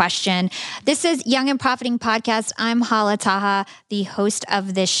asking your question. This is Young and Profiting Podcast. I'm Hala Taha, the host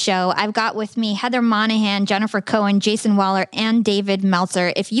of this show. I've got with me Heather Monahan, Jennifer Cohen, Jayson Waller, and David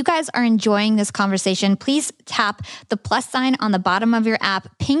Meltzer. If you guys are enjoying this conversation, please tap the plus sign on the bottom of your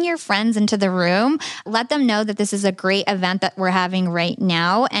app, ping your friends into the room, let them know that this is a great event that we're having right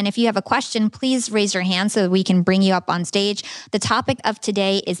now. And if you have a question, please raise your hand so we can bring you up on stage. The topic of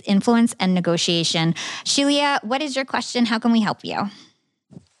today is influence and negotiation. Shelia, what is your question? How can we help you?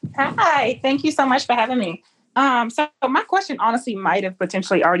 Hi, thank you so much for having me. So my question honestly might have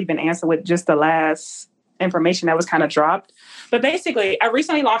potentially already been answered with just the last information that was kind of dropped. But basically, I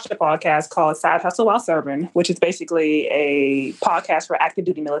recently launched a podcast called Side Hustle While Serving, which is basically a podcast for active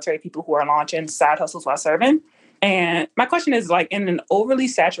duty military people who are launching side hustles while serving. And my question is, like, in an overly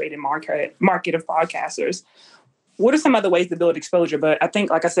saturated market of podcasters, what are some other ways to build exposure? But I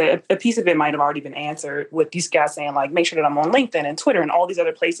think, like I said, a piece of it might have already been answered with these guys saying, like, make sure that I'm on LinkedIn and Twitter and all these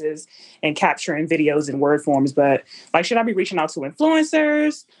other places and capturing videos in word forms. But, like, should I be reaching out to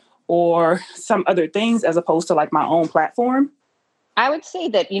influencers or some other things as opposed to, like, my own platform? I would say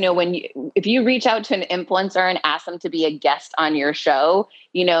that, if you reach out to an influencer and ask them to be a guest on your show,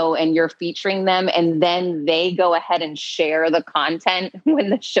 and you're featuring them, and then they go ahead and share the content when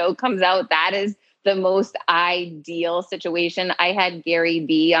the show comes out, that is the most ideal situation. I had Gary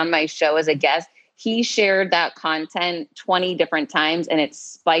B on my show as a guest. He shared that content 20 different times and it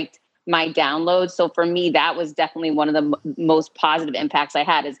spiked my downloads. So for me, that was definitely one of the most positive impacts I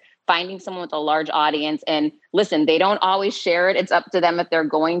had, is finding someone with a large audience. And listen, they don't always share it. It's up to them if they're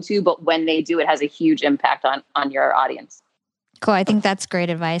going to, but when they do, it has a huge impact on your audience. Cool. I think that's great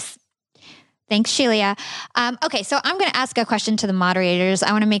advice. Thanks, Sheila. Okay, so I'm going to ask a question to the moderators.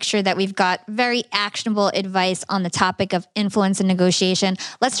 I want to make sure that we've got very actionable advice on the topic of influence and negotiation.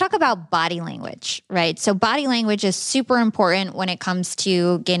 Let's talk about body language, right? So body language is super important when it comes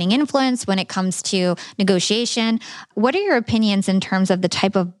to gaining influence, when it comes to negotiation. What are your opinions in terms of the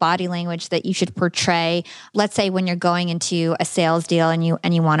type of body language that you should portray? Let's say when you're going into a sales deal and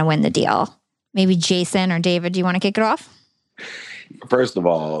you want to win the deal. Maybe Jayson or David, do you want to kick it off? First of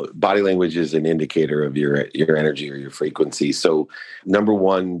all, body language is an indicator of your energy or your frequency. So number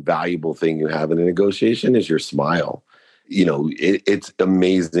one valuable thing you have in a negotiation is your smile. It's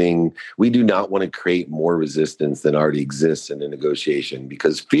amazing. We do not want to create more resistance than already exists in a negotiation,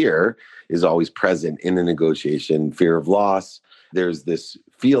 because fear is always present in a negotiation. Fear of loss. There's this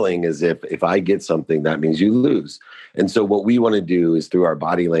feeling as if I get something, that means you lose. And so what we want to do is, through our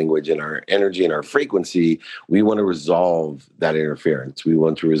body language and our energy and our frequency, we want to resolve that interference. We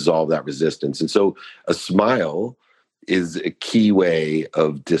want to resolve that resistance. And so a smile is a key way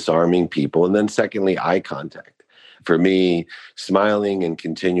of disarming people. And then secondly, eye contact. For me, smiling and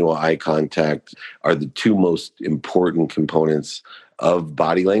continual eye contact are the two most important components of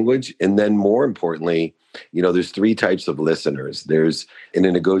body language. And then more importantly, there's three types of listeners. In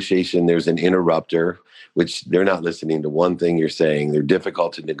a negotiation, there's an interrupter, which they're not listening to one thing you're saying. They're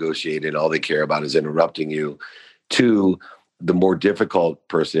difficult to negotiate, and all they care about is interrupting you. Two, the more difficult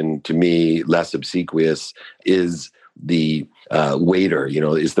person, to me, less obsequious, is the waiter,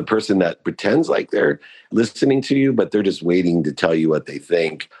 is the person that pretends like they're listening to you, but they're just waiting to tell you what they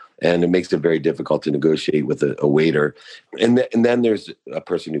think. And it makes it very difficult to negotiate with a waiter. And then there's a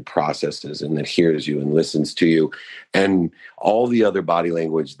person who processes and that hears you and listens to you. And all the other body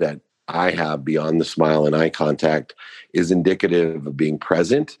language that I have beyond the smile and eye contact is indicative of being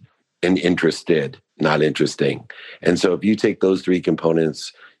present and interested, not interesting. And so if you take those three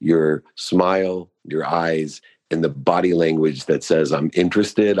components, your smile, your eyes, and the body language that says, I'm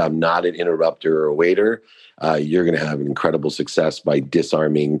interested, I'm not an interrupter or a waiter, you're going to have an incredible success by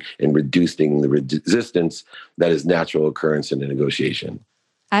disarming and reducing the resistance that is natural occurrence in a negotiation.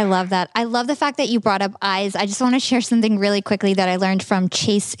 I love that. I love the fact that you brought up eyes. I just want to share something really quickly that I learned from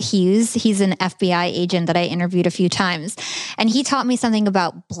Chase Hughes. He's an FBI agent that I interviewed a few times. And he taught me something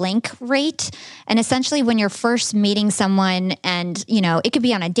about blink rate. And essentially when you're first meeting someone and, it could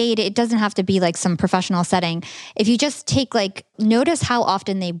be on a date, it doesn't have to be like some professional setting. If you just take notice how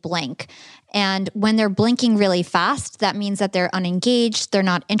often they blink. And when they're blinking really fast, that means that they're unengaged. They're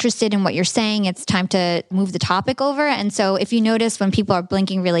not interested in what you're saying. It's time to move the topic over. And so if you notice when people are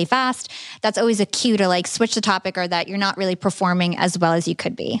blinking really fast, that's always a cue to switch the topic, or that you're not really performing as well as you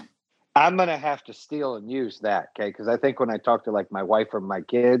could be. I'm going to have to steal and use that, okay? Because I think when I talk to my wife or my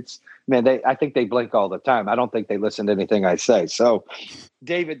kids, man, I think they blink all the time. I don't think they listen to anything I say. So,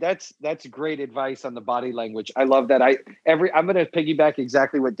 David, that's great advice on the body language. I love that. I'm going to piggyback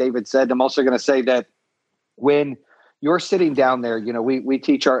exactly what David said. I'm also going to say that when you're sitting down there, we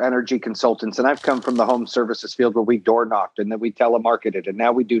teach our energy consultants, and I've come from the home services field where we door knocked and then we telemarketed, and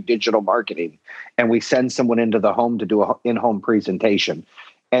now we do digital marketing, and we send someone into the home to do an in-home presentation.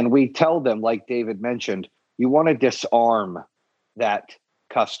 And we tell them, like David mentioned, you want to disarm that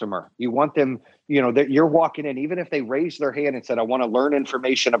customer. You want them, that you're walking in, even if they raise their hand and said, I want to learn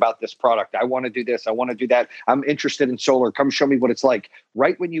information about this product. I want to do this. I want to do that. I'm interested in solar. Come show me what it's like.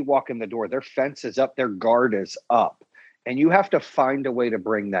 Right when you walk in the door, their fence is up, their guard is up. And you have to find a way to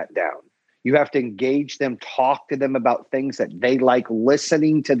bring that down. You have to engage them, talk to them about things that they like,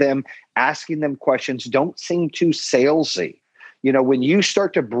 listening to them, asking them questions. Don't seem too salesy. When you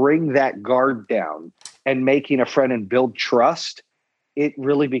start to bring that guard down and making a friend and build trust, it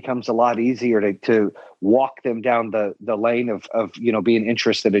really becomes a lot easier to walk them down the lane of being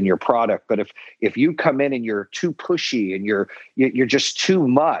interested in your product. But if you come in and you're too pushy and you're just too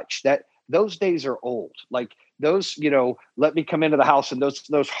much, those days are old. Like those, let me come into the house, and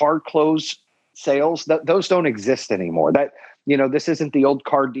those hard close sales, those don't exist anymore. This isn't the old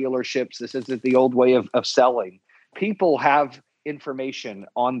car dealerships. This isn't the old way of selling. People have information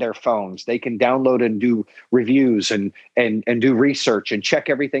on their phones. They can download and do reviews and do research and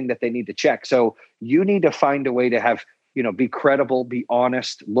check everything that they need to check. So you need to find a way to have, be credible, be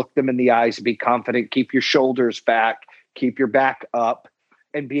honest, look them in the eyes, be confident, keep your shoulders back, keep your back up,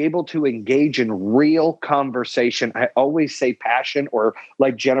 and be able to engage in real conversation. I always say passion, or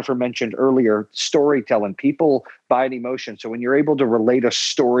like Jennifer mentioned earlier, storytelling. People buy an emotion. So when you're able to relate a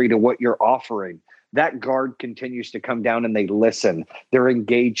story to what you're offering, that guard continues to come down and they listen. They're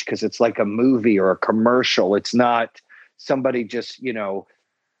engaged because it's like a movie or a commercial. It's not somebody just,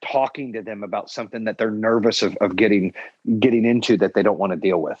 talking to them about something that they're nervous of getting into that they don't want to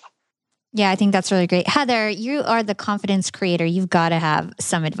deal with. Yeah, I think that's really great. Heather, you are the confidence creator. You've got to have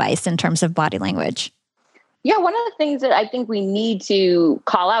some advice in terms of body language. Yeah, one of the things that I think we need to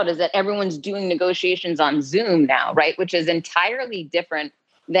call out is that everyone's doing negotiations on Zoom now, right? Which is entirely different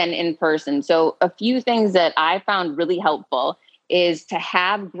than in person. So a few things that I found really helpful is to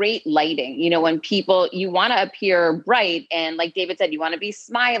have great lighting. When you want to appear bright, and like David said, you want to be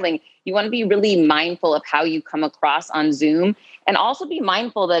smiling. You want to be really mindful of how you come across on Zoom, and also be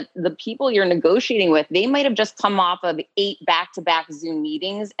mindful that the people you're negotiating with, they might have just come off of 8 back-to-back Zoom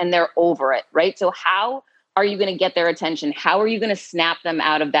meetings and they're over it, right? So how are you going to get their attention? How are you going to snap them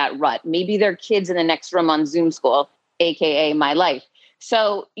out of that rut? Maybe they're kids in the next room on Zoom school, AKA my life.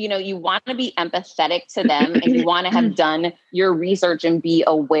 So, you want to be empathetic to them, and you want to have done your research and be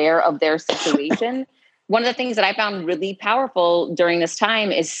aware of their situation. One of the things that I found really powerful during this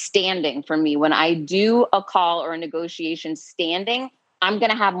time is standing for me. When I do a call or a negotiation standing, I'm going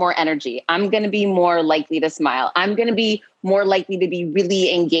to have more energy. I'm going to be more likely to smile. I'm going to be more likely to be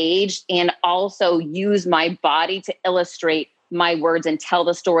really engaged, and also use my body to illustrate my words and tell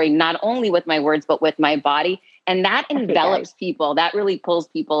the story, not only with my words, but with my body. And that envelops people. That really pulls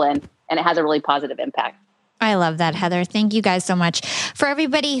people in, and it has a really positive impact. I love that, Heather. Thank you guys so much. For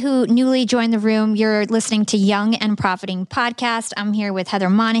everybody who newly joined the room, you're listening to Young and Profiting Podcast. I'm here with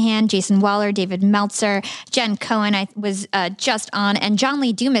Heather Monahan, Jayson Waller, David Meltzer, Jen Cohen, I was just on, and John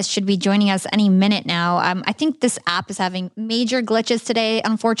Lee Dumas should be joining us any minute now. I think this app is having major glitches today,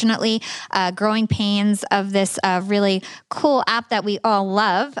 unfortunately, growing pains of this really cool app that we all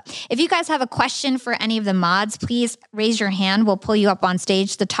love. If you guys have a question for any of the mods, please raise your hand. We'll pull you up on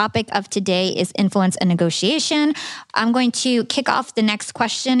stage. The topic of today is influence and negotiation. I'm going to kick off. The next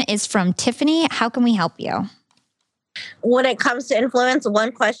question is from Tiffany. How can we help you? When it comes to influence,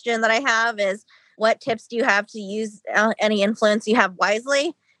 one question that I have is, what tips do you have to use any influence you have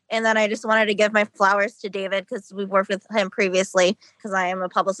wisely? And then I just wanted to give my flowers to David, because we've worked with him previously, because I am a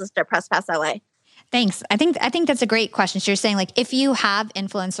publicist at Press Pass LA. Thanks. I think that's a great question. So you're saying, if you have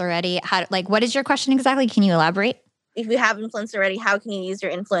influence already, what is your question exactly? Can you elaborate? If you have influence already, how can you use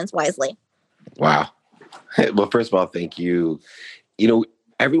your influence wisely? Wow. Well, first of all, thank you.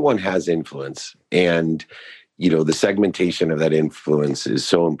 Everyone has influence, and, the segmentation of that influence is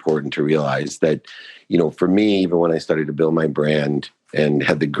so important to realize that, for me, even when I started to build my brand and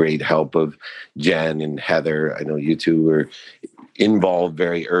had the great help of Jen and Heather, I know you two were involved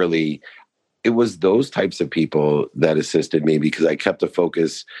very early. It was those types of people that assisted me, because I kept the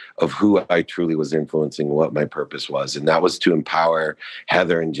focus of who I truly was influencing, what my purpose was. And that was to empower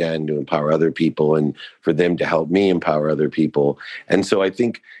Heather and Jen, to empower other people, and for them to help me empower other people. And so I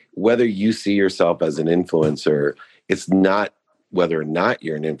think whether you see yourself as an influencer, it's not whether or not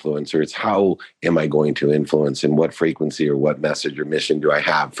you're an influencer, it's how am I going to influence, and what frequency or what message or mission do I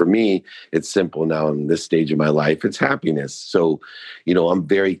have? For me, it's simple now in this stage of my life, it's happiness. So, I'm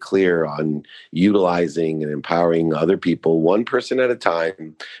very clear on utilizing and empowering other people, one person at a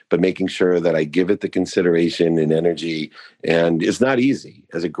time, but making sure that I give it the consideration and energy. And it's not easy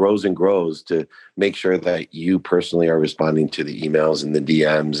as it grows and grows to make sure that you personally are responding to the emails and the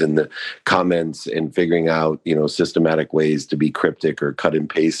DMs and the comments, and figuring out, systematic ways to be cryptic or cut and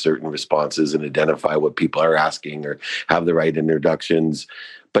paste certain responses and identify what people are asking, or have the right introductions.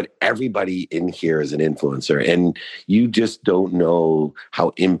 But everybody in here is an influencer, and you just don't know how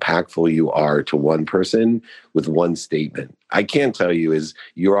impactful you are to one person with one statement. I can tell you, as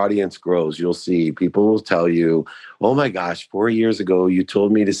your audience grows, you'll see people will tell you, oh my gosh, 4 years ago, you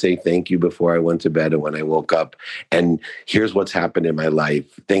told me to say thank you before I went to bed and when I woke up, and here's what's happened in my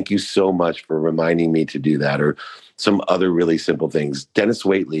life. Thank you so much for reminding me to do that. Or some other really simple things. Dennis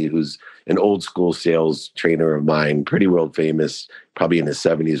Waitley, who's an old school sales trainer of mine, pretty world famous, probably in his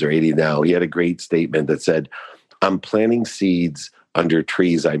 70s or 80s now, he had a great statement that said, I'm planting seeds under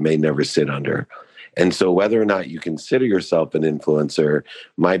trees I may never sit under. And so whether or not you consider yourself an influencer,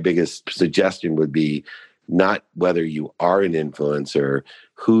 my biggest suggestion would be not whether you are an influencer,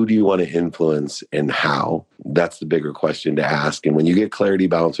 who do you want to influence and how? That's the bigger question to ask. And when you get clarity,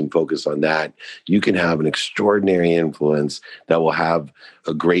 balance, and focus on that, you can have an extraordinary influence that will have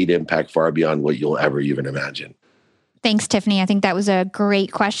a great impact far beyond what you'll ever even imagine. Thanks, Tiffany. I think that was a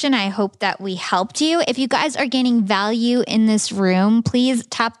great question. I hope that we helped you. If you guys are gaining value in this room, please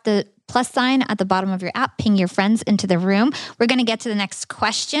tap the plus sign at the bottom of your app, ping your friends into the room. We're going to get to the next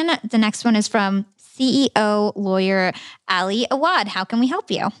question. The next one is from CEO lawyer Ali Awad. How can we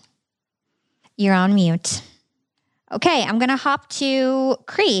help you? You're on mute. Okay, I'm going to hop to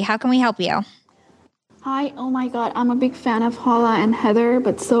Cree. How can we help you? Hi, oh my God, I'm a big fan of Hala and Heather,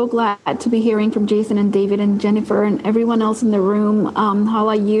 but so glad to be hearing from Jayson and David and Jennifer and everyone else in the room.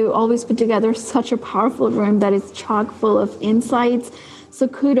 Hala, you always put together such a powerful room that is chock full of insights, so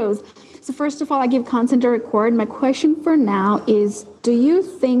kudos. So first of all, I give consent to record. My question for now is, do you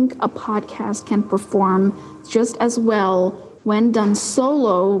think a podcast can perform just as well when done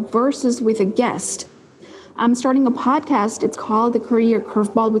solo versus with a guest? I'm starting a podcast. It's called The Career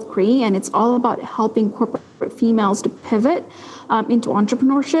Curveball with Cree, and it's all about helping corporate females to pivot into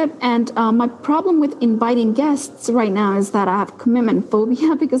entrepreneurship. And my problem with inviting guests right now is that I have commitment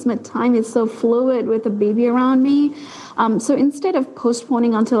phobia because my time is so fluid with a baby around me. So instead of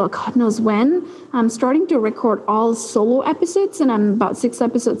postponing until God knows when, I'm starting to record all solo episodes, and I'm about 6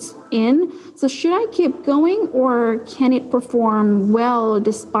 episodes in. So should I keep going, or can it perform well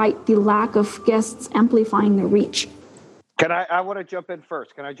despite the lack of guests amplifying the reach? I want to jump in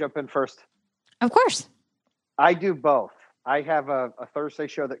first. Can I jump in first? Of course. I do both. I have a Thursday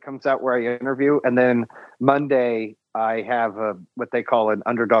show that comes out where I interview, and then Monday I have what they call an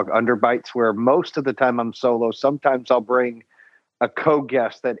underdog underbites, where most of the time I'm solo. Sometimes I'll bring a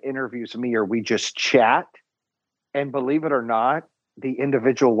co-guest that interviews me, or we just chat. And believe it or not, the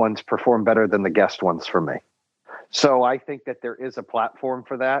individual ones perform better than the guest ones for me. So I think that there is a platform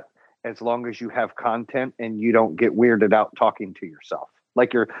for that, as long as you have content and you don't get weirded out talking to yourself.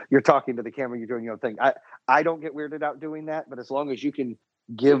 Like you're talking to the camera, you're doing your own thing. I don't get weirded out doing that, but as long as you can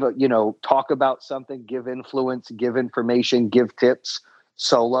give, talk about something, give influence, give information, give tips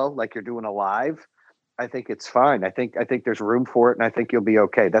solo, like you're doing a live, I think it's fine. I think there's room for it, and I think you'll be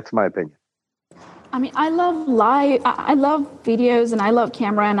okay. That's my opinion. I mean, I love live, I love videos, and I love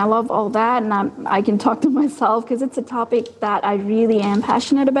camera, and I love all that, and I can talk to myself because it's a topic that I really am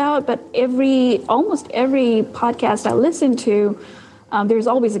passionate about. But almost every podcast I listen to, there's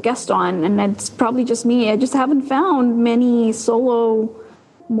always a guest on, and it's probably just me. I just haven't found many solo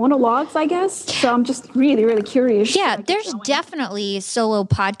monologues, I guess. So I'm just really, really curious. Yeah, there's definitely solo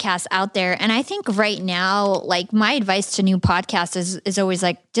podcasts out there. And I think right now, like, my advice to new podcasts is always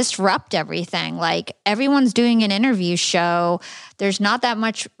like, disrupt everything. Like, everyone's doing an interview show. There's not that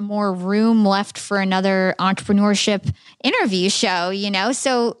much more room left for another entrepreneurship interview show,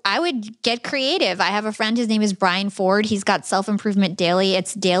 So I would get creative. I have a friend, his name is Brian Ford. He's got Self-Improvement Daily.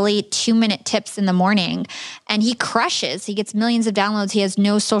 It's daily 2-minute tips in the morning. And he crushes. He gets millions of downloads. He has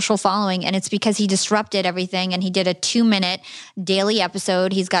no social following. And it's because he disrupted everything. And he did a 2-minute daily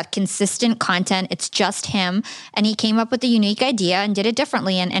episode. He's got consistent content. It's just him. And he came up with a unique idea and did it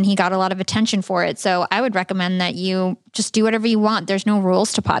differently. And he got a lot of attention for it. So I would recommend that you just do whatever you want. There's no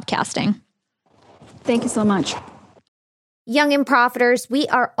rules to podcasting. Thank you so much. Young and profiters, we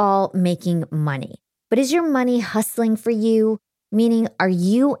are all making money. But is your money hustling for you? Meaning, are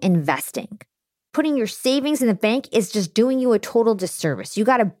you investing? Putting your savings in the bank is just doing you a total disservice. You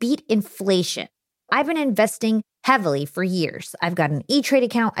got to beat inflation. I've been investing heavily for years. I've got an E-Trade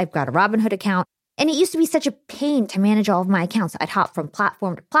account. I've got a Robinhood account. And it used to be such a pain to manage all of my accounts. I'd hop from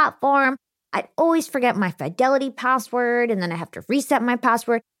platform to platform. I'd always forget my Fidelity password, and then I have to reset my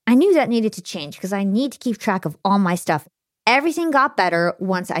password. I knew that needed to change because I need to keep track of all my stuff. Everything got better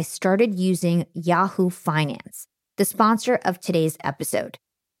once I started using Yahoo Finance, the sponsor of today's episode.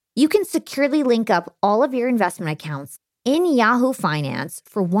 You can securely link up all of your investment accounts in Yahoo Finance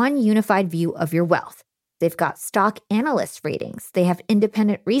for one unified view of your wealth. They've got stock analyst ratings. They have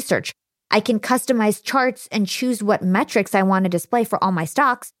independent research. I can customize charts and choose what metrics I want to display for all my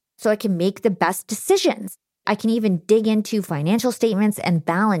stocks so I can make the best decisions. I can even dig into financial statements and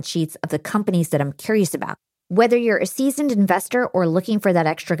balance sheets of the companies that I'm curious about. Whether you're a seasoned investor or looking for that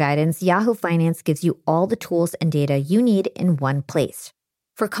extra guidance, Yahoo Finance gives you all the tools and data you need in one place.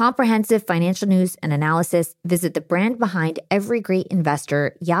 For comprehensive financial news and analysis, visit the brand behind every great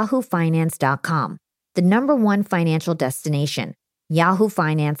investor, yahoofinance.com, the #1 financial destination,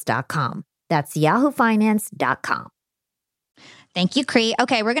 yahoofinance.com. That's yahoofinance.com. Thank you, Cree.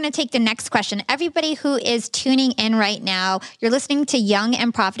 Okay, we're going to take the next question. Everybody who is tuning in right now, you're listening to Young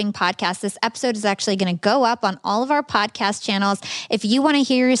and Profiting Podcast. This episode is actually going to go up on all of our podcast channels. If you want to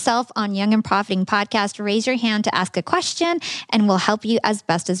hear yourself on Young and Profiting Podcast, raise your hand to ask a question, and we'll help you as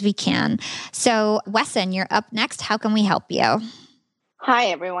best as we can. So, Wesson, you're up next. How can we help you? Hi,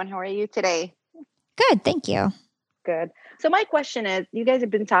 everyone. How are you today? Good, thank you. Good. So my question is, you guys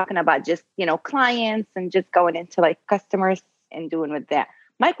have been talking about just, clients and just going into like customers and doing with that.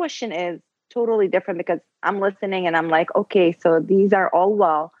 My question is totally different because I'm listening and I'm like, okay, so these are all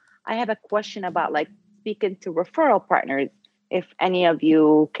well. I have a question about like speaking to referral partners. If any of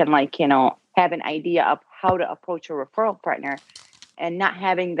you can have an idea of how to approach a referral partner and not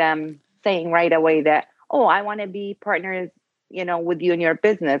having them saying right away that, oh, I want to be partners, with you in your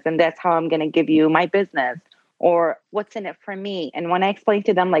business. And that's how I'm going to give you my business, or what's in it for me. And when I explain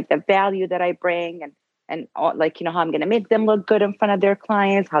to them like the value that I bring and how I'm going to make them look good in front of their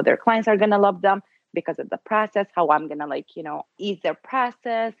clients, how their clients are going to love them because of the process, how I'm going to ease their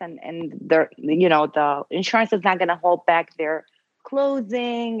process and their, the insurance is not going to hold back their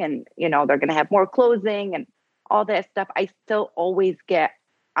closing and, they're going to have more closing and all that stuff. I still always get,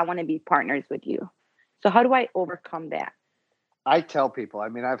 I want to be partners with you. So how do I overcome that? I tell people,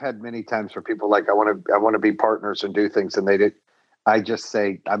 I've had many times where people like, I want to be partners and do things. And I just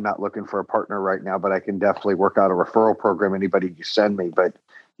say, I'm not looking for a partner right now, but I can definitely work out a referral program. Anybody you send me. But,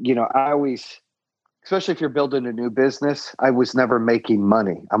 I always, especially if you're building a new business, I was never making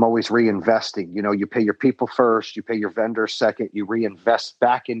money. I'm always reinvesting. You pay your people first, you pay your vendors second, you reinvest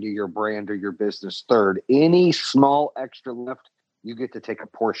back into your brand or your business third. Any small extra lift, you get to take a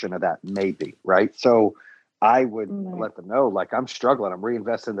portion of that, maybe, right? So I would let them know, like, I'm struggling. I'm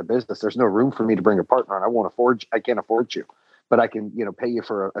reinvesting in the business. There's no room for me to bring a partner on. I can't afford you, but I can, pay you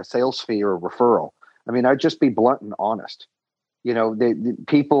for a sales fee or a referral. I'd just be blunt and honest. The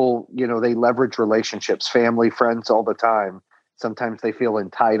people, they leverage relationships, family, friends all the time. Sometimes they feel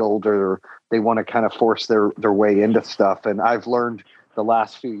entitled or they want to kind of force their way into stuff. And I've learned the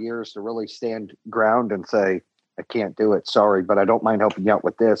last few years to really stand ground and say, I can't do it. Sorry, but I don't mind helping you out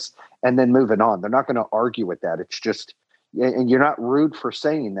with this. And then moving on. They're not going to argue with that. It's just, and you're not rude for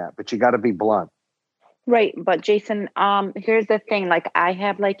saying that, but you got to be blunt. Right. But Jayson, here's the thing. Like I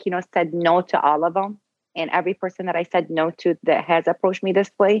have said no to all of them. And every person that I said no to that has approached me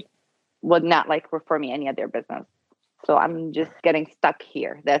this way would not refer me any of their business. So I'm just getting stuck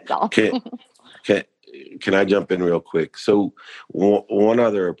here. That's all. Can I jump in real quick? So one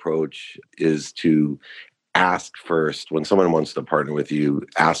other approach is to ask first, when someone wants to partner with you,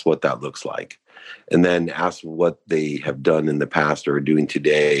 ask what that looks like. And then ask what they have done in the past or are doing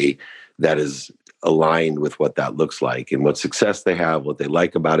today that is aligned with what that looks like and what success they have, what they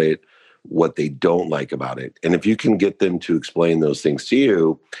like about it, what they don't like about it. And if you can get them to explain those things to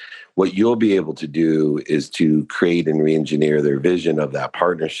you, what you'll be able to do is to create and re-engineer their vision of that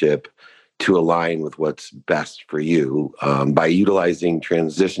partnership to align with what's best for you by utilizing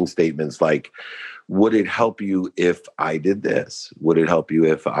transition statements like, would it help you if I did this? Would it help you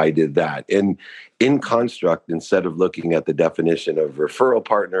if I did that? And in construct, instead of looking at the definition of referral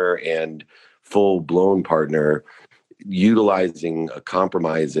partner and full-blown partner, utilizing a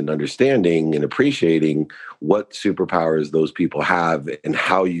compromise and understanding and appreciating what superpowers those people have and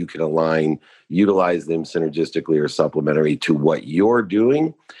how you can utilize them synergistically or supplementary to what you're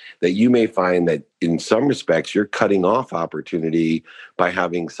doing, that you may find that in some respects you're cutting off opportunity by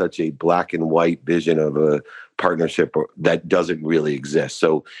having such a black and white vision of a partnership that doesn't really exist.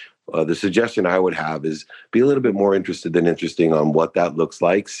 So the suggestion I would have is be a little bit more interested than interesting on what that looks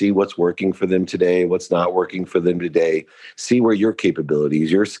like. See what's working for them today, what's not working for them today. See where your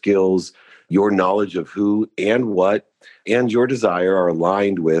capabilities, your skills, your knowledge of who and what, and your desire are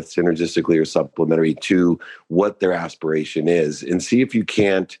aligned with synergistically or supplementary to what their aspiration is. And see if you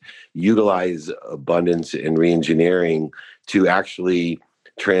can't utilize abundance and re-engineering to actually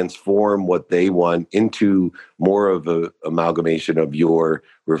transform what they want into more of an amalgamation of your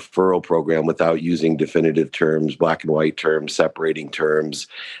referral program without using definitive terms, black and white terms, separating terms,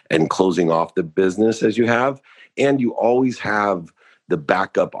 and closing off the business as you have. And you always have the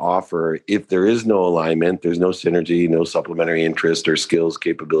backup offer. If there is no alignment, there's no synergy, no supplementary interest or skills,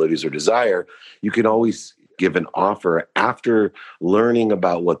 capabilities, or desire, you can always give an offer. After learning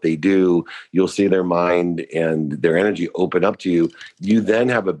about what they do, you'll see their mind and their energy open up to you. You then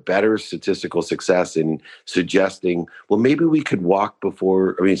have a better statistical success in suggesting, well, maybe we could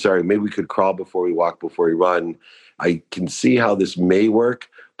maybe we could crawl before we walk, before we run. I can see how this may work,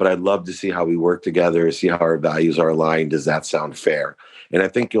 but I'd love to see how we work together, see how our values are aligned. Does that sound fair? And I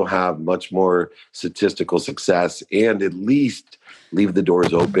think you'll have much more statistical success and at least leave the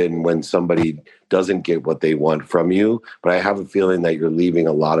doors open when somebody doesn't get what they want from you. But I have a feeling that you're leaving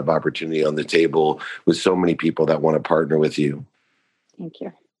a lot of opportunity on the table with so many people that want to partner with you. Thank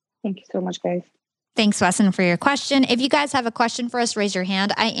you. Thank you so much, guys. Thanks, Wesson, for your question. If you guys have a question for us, raise your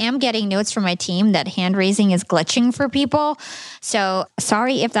hand. I am getting notes from my team that hand raising is glitching for people. So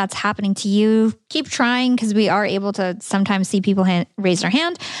sorry if that's happening to you. Keep trying because we are able to sometimes see people raise their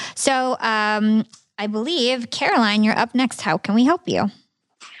hand. So I believe, Caroline, you're up next. How can we help you?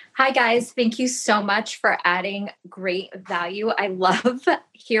 Hi, guys. Thank you so much for adding great value. I love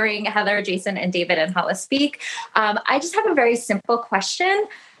hearing Heather, Jayson, and David and Hala speak. I just have a very simple question.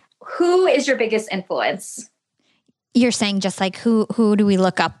 Who is your biggest influence? You're saying just like who do we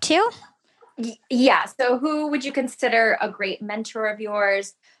look up to? Yeah. So who would you consider a great mentor of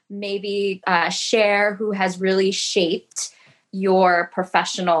yours? Maybe share who has really shaped your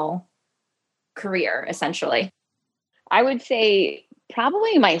professional career, essentially. I would say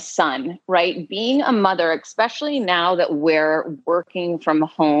probably my son, right? Being a mother, especially now that we're working from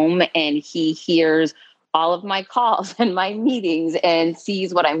home and he hears all of my calls and my meetings and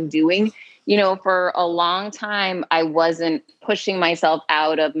sees what I'm doing. You know, for a long time, I wasn't pushing myself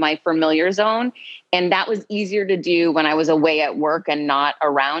out of my familiar zone. And that was easier to do when I was away at work and not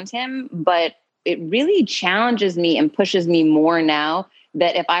around him. But it really challenges me and pushes me more now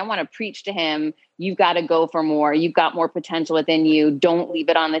that if I want to preach to him, you've got to go for more. You've got more potential within you. Don't leave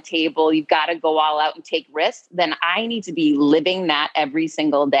it on the table. You've got to go all out and take risks. Then I need to be living that every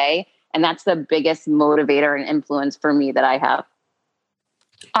single day. And that's the biggest motivator and influence for me that I have.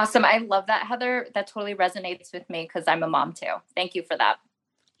 Awesome. I love that, Heather. That totally resonates with me because I'm a mom too. Thank you for that.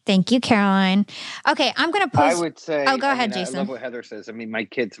 Thank you, Caroline. Okay, I'm going to post. I would say, oh, go ahead, Jayson. I love what Heather says. I mean, my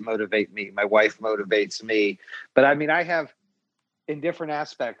kids motivate me. My wife motivates me. But I mean, I have in different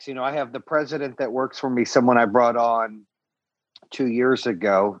aspects, you know, I have the president that works for me, someone I brought on 2 years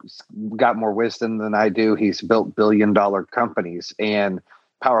ago, got more wisdom than I do. He's built billion-dollar companies, and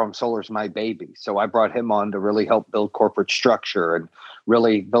Power Home Solar is my baby. So I brought him on to really help build corporate structure and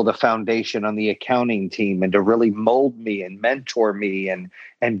really build a foundation on the accounting team and to really mold me and mentor me and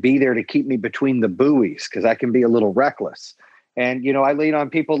be there to keep me between the buoys because I can be a little reckless. And, you know, I lean on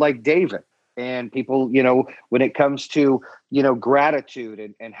people like David and people, you know, when it comes to, you know,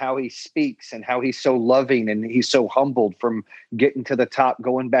 gratitude and how he speaks and how he's so loving and he's so humbled from getting to the top,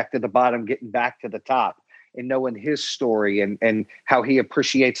 going back to the bottom, getting back to the top. And knowing his story and how he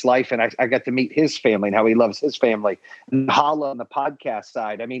appreciates life. And I got to meet his family and how he loves his family. And Hala on the podcast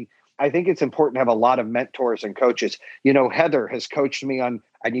side. I mean, I think it's important to have a lot of mentors and coaches. You know, Heather has coached me on,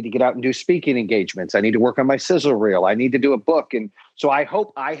 I need to get out and do speaking engagements. I need to work on my sizzle reel. I need to do a book. And so I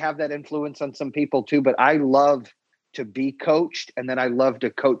hope I have that influence on some people too, but I love to be coached. And then I love to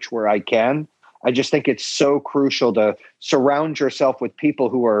coach where I can. I just think it's so crucial to surround yourself with people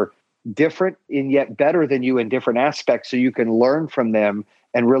who are different and yet better than you in different aspects so you can learn from them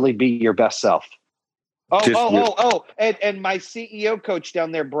and really be your best self. And my CEO coach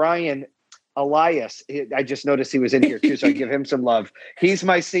down there, Brian Elias, I just noticed he was in here too, so I give him some love. He's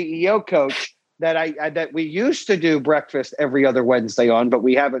my CEO coach that we used to do breakfast every other Wednesday on, but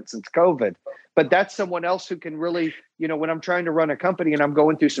we haven't since COVID. But that's someone else who can really, you know, when I'm trying to run a company and I'm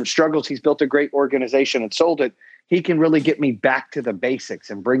going through some struggles, he's built a great organization and sold it. He can really get me back to the basics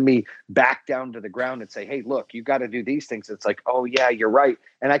and bring me back down to the ground and say, hey, look, you got to do these things. It's like, oh, yeah, you're right.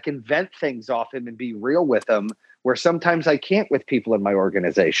 And I can vent things off him and be real with him where sometimes I can't with people in my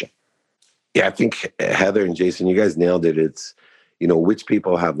organization. Yeah, I think Heather and Jayson, you guys nailed it. It's, you know, which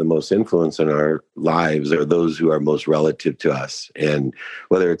people have the most influence in our lives are those who are most relative to us. And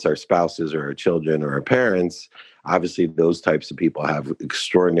whether it's our spouses or our children or our parents, obviously those types of people have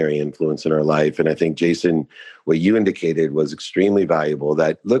extraordinary influence in our life. And I think, Jayson, what you indicated was extremely valuable,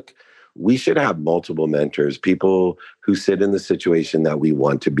 that, look, we should have multiple mentors, people who sit in the situation that we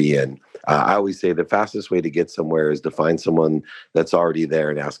want to be in. I always say the fastest way to get somewhere is to find someone that's already there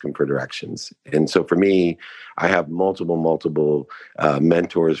and ask them for directions. And so for me, I have multiple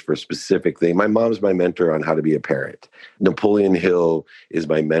mentors for specific things. My mom's my mentor on how to be a parent. Napoleon Hill is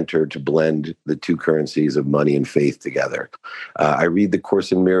my mentor to blend the two currencies of money and faith together. I read the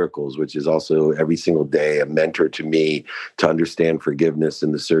Course in Miracles, which is also every single day a mentor to me to understand forgiveness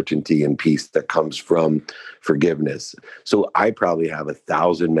and the certainty and peace that comes from forgiveness. So I probably have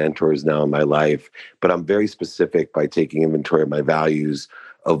 1,000 mentors now in my life, but I'm very specific by taking inventory of my values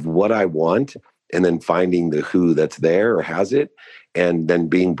of what I want and then finding the who that's there or has it, and then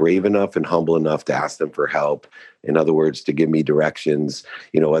being brave enough and humble enough to ask them for help. In other words, to give me directions,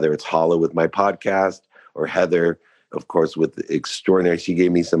 you know, whether it's Hala with my podcast or Heather, of course, with extraordinary, she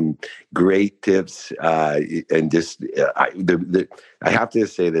gave me some great tips. And just, I have to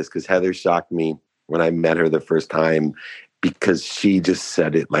say this because Heather shocked me when I met her the first time, because she just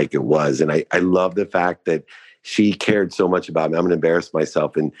said it like it was. And I love the fact that she cared so much about me. I'm going to embarrass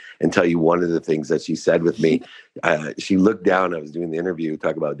myself and tell you one of the things that she said with me. She looked down. I was doing the interview,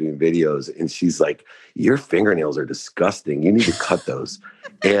 talk about doing videos, and she's like, "Your fingernails are disgusting. You need to cut those."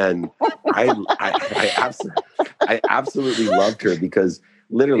 And I absolutely loved her because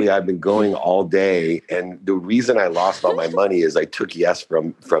literally I've been going all day. And the reason I lost all my money is I took yes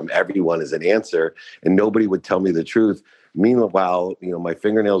from everyone as an answer, and nobody would tell me the truth. Meanwhile, my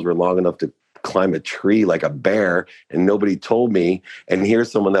fingernails were long enough to climb a tree like a bear, and nobody told me. And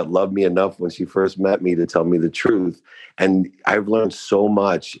here's someone that loved me enough when she first met me to tell me the truth. And I've learned so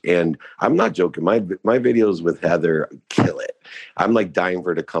much. And I'm not joking. My videos with Heather kill it. I'm like dying for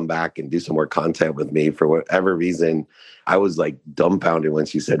her to come back and do some more content with me. For whatever reason, I was like dumbfounded when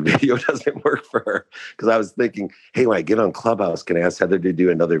she said video doesn't work for her. Because I was thinking, hey, when I get on Clubhouse, can I ask Heather to do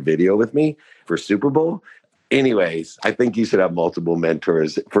another video with me for Super Bowl? Anyways, I think you should have multiple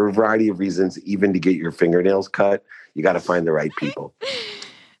mentors for a variety of reasons. Even to get your fingernails cut, you got to find the right people.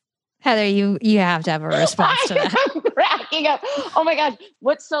 Heather, you have to have a response to that. I'm cracking up. Oh my gosh.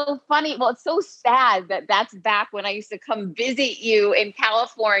 What's so funny? Well, it's so sad that that's back when I used to come visit you in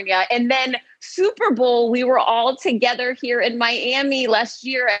California. And then Super Bowl, we were all together here in Miami last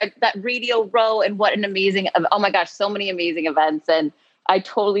year at that Radio Row. And what an amazing, oh my gosh, so many amazing events. And I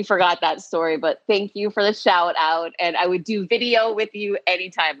totally forgot that story, but thank you for the shout out. And I would do video with you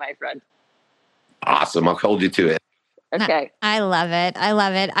anytime, my friend. Awesome. I'll hold you to it. Okay. I love it. I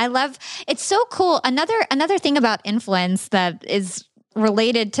love it. It's so cool. Another thing about influence that is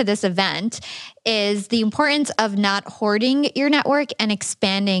related to this event is the importance of not hoarding your network and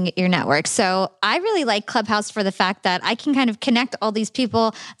expanding your network. So I really like Clubhouse for the fact that I can kind of connect all these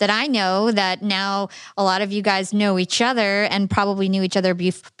people that I know that now a lot of you guys know each other and probably knew each other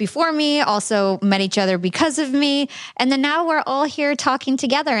before me, also met each other because of me. And then now we're all here talking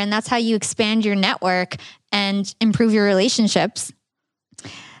together, and that's how you expand your network and improve your relationships.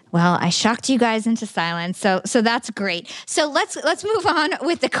 Well, I shocked you guys into silence, so that's great. So let's move on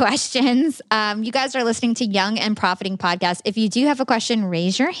with the questions. You guys are listening to Young and Profiting Podcast. If you do have a question,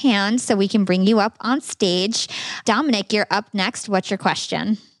 raise your hand so we can bring you up on stage. Dominic, you're up next. What's your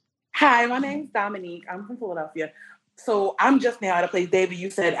question? Hi, my name's Dominique. I'm from Philadelphia. So I'm just now at a place, David, you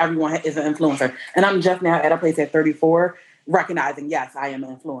said everyone is an influencer. And I'm just now at a place at 34, recognizing, yes, I am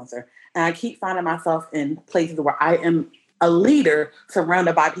an influencer. And I keep finding myself in places where I am a leader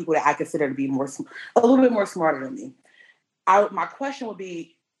surrounded by people that I consider to be a little bit more smarter than me. My question would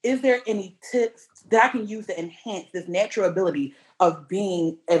be, is there any tips that I can use to enhance this natural ability of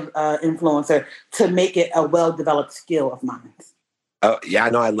being an influencer to make it a well-developed skill of mine? Oh, yeah,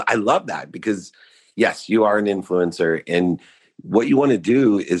 no, I love that because, yes, you are an influencer. And what you want to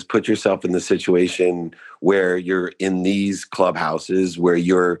do is put yourself in the situation where you're in these clubhouses, where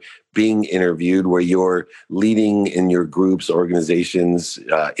you're being interviewed, where you're leading in your groups, organizations,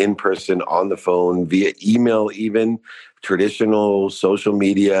 in person, on the phone, via email, even traditional social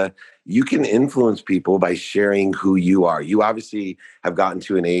media. You can influence people by sharing who you are. You obviously have gotten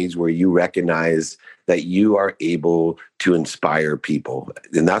to an age where you recognize that you are able to inspire people.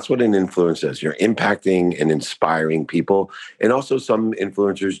 And that's what an influencer is. You're impacting and inspiring people. And also some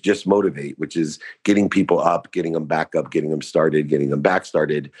influencers just motivate, which is getting people up, getting them back up, getting them started, getting them back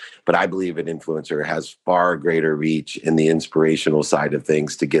started. But I believe an influencer has far greater reach in the inspirational side of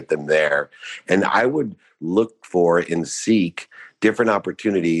things to get them there. And I would look for and seek different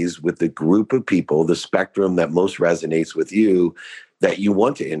opportunities with the group of people, the spectrum that most resonates with you, that you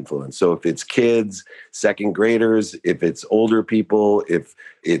want to influence. So if it's kids, second graders, if it's older people, if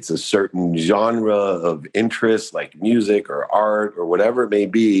it's a certain genre of interest like music or art or whatever it may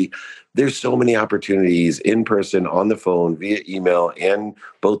be, there's so many opportunities in person, on the phone, via email, and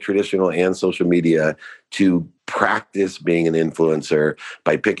both traditional and social media to practice being an influencer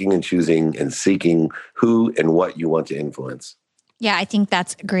by picking and choosing and seeking who and what you want to influence. Yeah, I think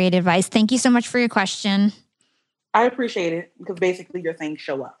that's great advice. Thank you so much for your question. I appreciate it because basically you're saying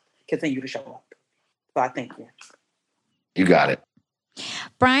show up, continue to show up. So I thank you. You got it.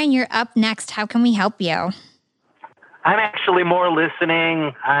 Brian, you're up next. How can we help you? I'm actually more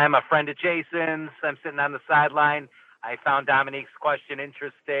listening. I'm a friend of Jayson's. I'm sitting on the sideline. I found Dominique's question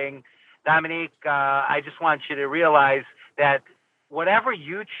interesting. Dominique, I just want you to realize that whatever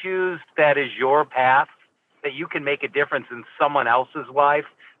you choose that is your path, that you can make a difference in someone else's life,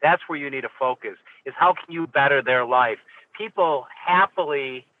 that's where you need to focus, is how can you better their life? People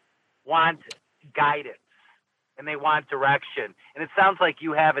happily want guidance and they want direction. And it sounds like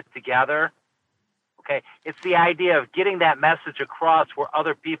you have it together. Okay. It's the idea of getting that message across where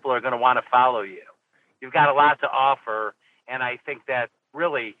other people are going to want to follow you. You've got a lot to offer. And I think that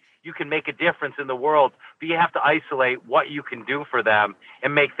really you can make a difference in the world, but you have to isolate what you can do for them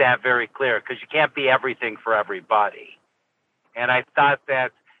and make that very clear, because you can't be everything for everybody. And I thought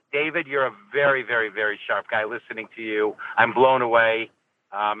that, David, you're a very, very, very sharp guy. Listening to you, I'm blown away,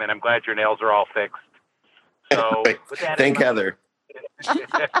 and I'm glad your nails are all fixed. So with that, thank Heather.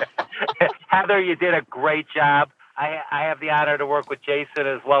 Heather, you did a great job. I have the honor to work with Jayson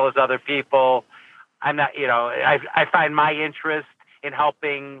as well as other people. I'm not, I find my interest in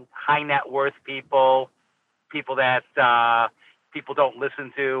helping high net worth people that people don't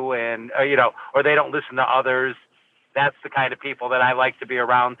listen to, and or they don't listen to others. That's the kind of people that I like to be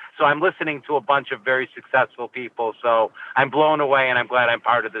around. So I'm listening to a bunch of very successful people. So I'm blown away, and I'm glad I'm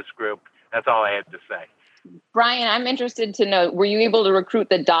part of this group. That's all I had to say. Brian, I'm interested to know, were you able to recruit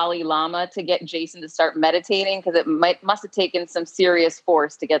the Dalai Lama to get Jayson to start meditating? Because it must have taken some serious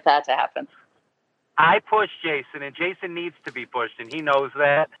force to get that to happen. I push Jayson, and Jayson needs to be pushed, and he knows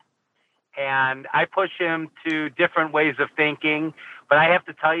that. And I push him to different ways of thinking. But I have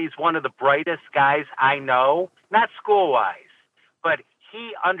to tell you, he's one of the brightest guys I know, not school-wise, but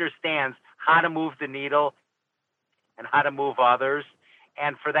he understands how to move the needle and how to move others.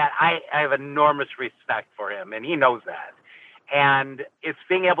 And for that, I have enormous respect for him, and he knows that. And it's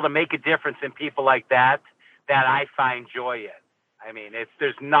being able to make a difference in people like that I find joy in. I mean,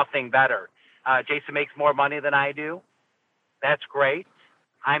 there's nothing better. Jayson makes more money than I do. That's great.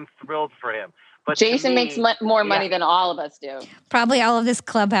 I'm thrilled for him. But Jayson makes more money than all of us do. Probably all of this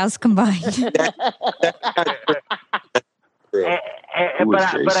Clubhouse combined. But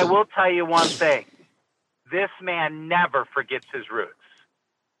I will tell you one thing. This man never forgets his roots.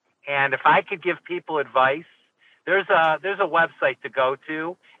 And if I could give people advice, there's a website to go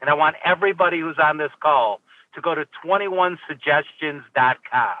to, and I want everybody who's on this call to go to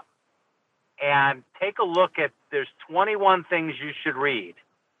 21suggestions.com and take a look at, there's 21 things you should read.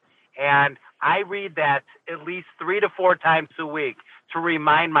 And I read that at least 3 to 4 times a week to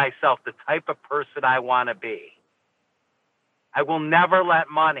remind myself the type of person I want to be. I will never let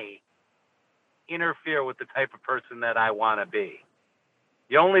money interfere with the type of person that I want to be.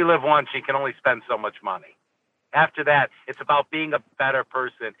 You only live once. You can only spend so much money. After that, it's about being a better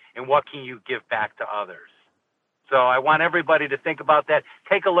person and what can you give back to others. So I want everybody to think about that.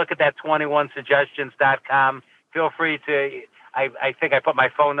 Take a look at that 21suggestions.com. Feel free to, I think I put my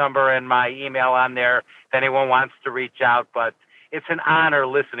phone number and my email on there if anyone wants to reach out. But it's an honor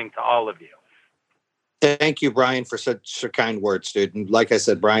listening to all of you. Thank you, Brian, for such kind words, dude. And like I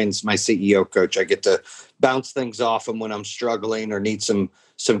said, Brian's my CEO coach. I get to bounce things off him when I'm struggling or need some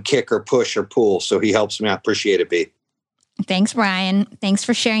kick or push or pull. So he helps me. I appreciate it, B. Thanks, Brian. Thanks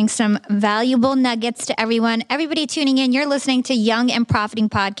for sharing some valuable nuggets to everyone. Everybody tuning in, you're listening to Young and Profiting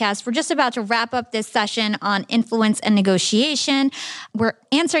Podcast. We're just about to wrap up this session on influence and negotiation. We're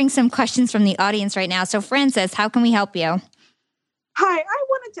answering some questions from the audience right now. So, Francis, how can we help you? Hi, I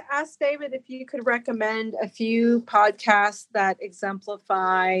wanted to ask David if you could recommend a few podcasts that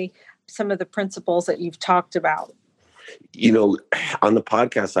exemplify some of the principles that you've talked about. On the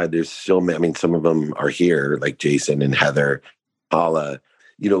podcast side, there's so many. I mean, some of them are here, like Jayson and Heather, Paula.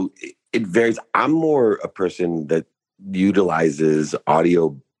 It varies. I'm more a person that utilizes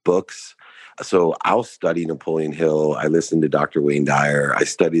audio books. So I'll study Napoleon Hill. I listen to Dr. Wayne Dyer. I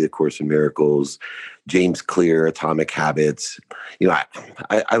study The Course in Miracles, James Clear, Atomic Habits.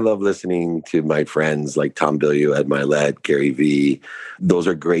 I love listening to my friends like Tom Bilyeu, Ed Milet, Gary Vee. Those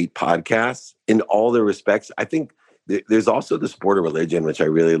are great podcasts in all their respects. I think there's also The Sport of Religion, which I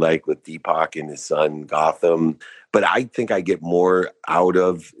really like with Deepak and his son, Gotham. But I think I get more out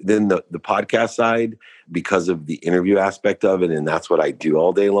of than the podcast side because of the interview aspect of it. And that's what I do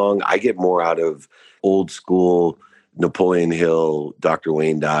all day long. I get more out of old school Napoleon Hill, Dr.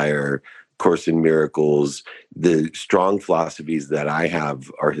 Wayne Dyer, Course in Miracles. The strong philosophies that I have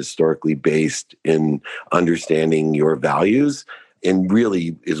are historically based in understanding your values, and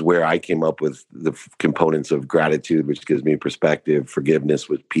really is where I came up with the components of gratitude, which gives me perspective, forgiveness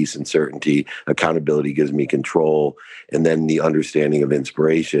with peace and certainty, accountability gives me control, and then the understanding of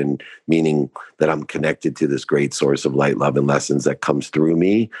inspiration, meaning that I'm connected to this great source of light, love, and lessons that comes through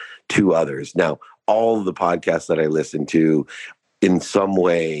me to others. Now, all of the podcasts that I listen to in some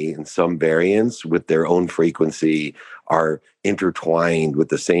way, in some variance with their own frequency, are intertwined with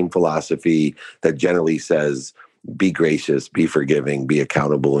the same philosophy that generally says, be gracious, be forgiving, be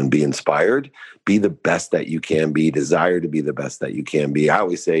accountable, and be inspired. Be the best that you can be. Desire to be the best that you can be. I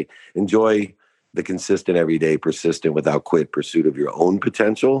always say, enjoy the consistent, everyday, persistent, without quit pursuit of your own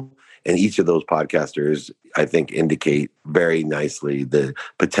potential. And each of those podcasters, I think, indicate very nicely the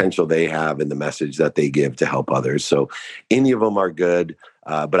potential they have and the message that they give to help others. So any of them are good.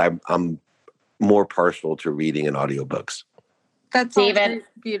 But I'm more partial to reading and audiobooks. That's David,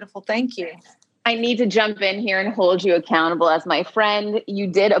 beautiful. Thank you. I need to jump in here and hold you accountable as my friend. You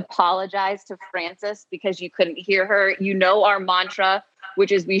did apologize to Frances because you couldn't hear her. You know our mantra,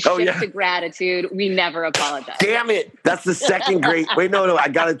 which is we shift to gratitude. We never apologize. Damn it. That's the second great. Wait, no. I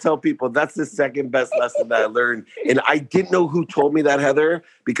got to tell people that's the second best lesson that I learned. And I didn't know who told me that, Heather,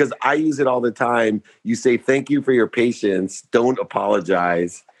 because I use it all the time. You say, thank you for your patience. Don't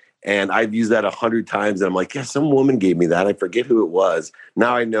apologize. And I've used that 100 times. And I'm like, yeah, some woman gave me that. I forget who it was.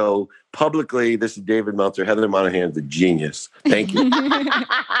 Now I know publicly, this is David Meltzer. Heather Monahan is a genius. Thank you.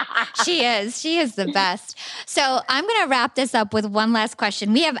 She is the best. So I'm going to wrap this up with one last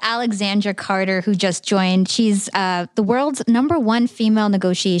question. We have Alexandra Carter, who just joined. She's the world's #1 female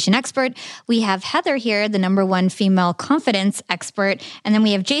negotiation expert. We have Heather here, the #1 female confidence expert. And then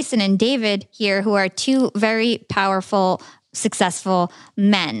we have Jayson and David here, who are two very powerful, successful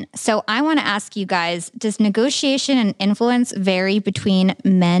men. So I want to ask you guys, does negotiation and influence vary between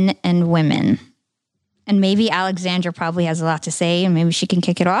men and women? And maybe Alexandra probably has a lot to say, and maybe she can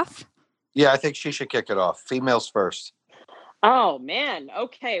kick it off. Yeah, I think she should kick it off. Females first. Oh, man.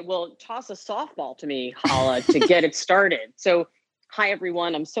 Okay. Well, toss a softball to me, Hala, to get it started. So, hi,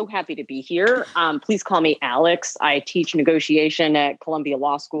 everyone. I'm so happy to be here. Please call me Alex. I teach negotiation at Columbia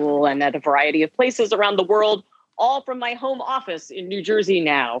Law School and at a variety of places around the world, all from my home office in New Jersey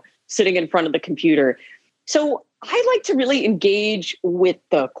now, sitting in front of the computer. So I like to really engage with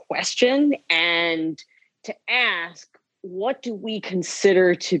the question and to ask, what do we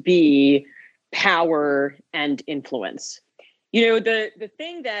consider to be power and influence? You know, the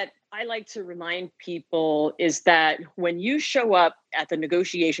thing that I like to remind people is that when you show up at the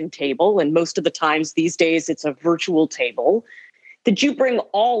negotiation table, and most of the times these days it's a virtual table, that you bring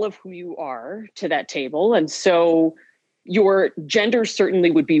all of who you are to that table. And so your gender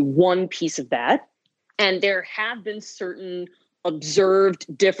certainly would be one piece of that. And there have been certain observed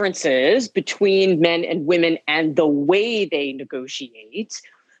differences between men and women and the way they negotiate.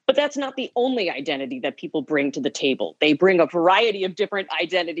 But that's not the only identity that people bring to the table. They bring a variety of different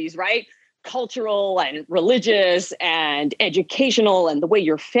identities, right? Cultural and religious and educational, and the way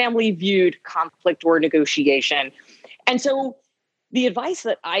your family viewed conflict or negotiation. And so the advice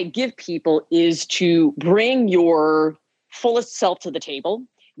that I give people is to bring your fullest self to the table.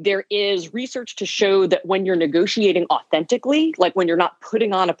 There is research to show that when you're negotiating authentically, like when you're not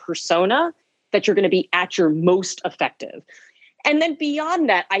putting on a persona, that you're going to be at your most effective. And then beyond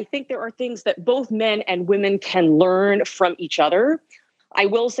that, I think there are things that both men and women can learn from each other. I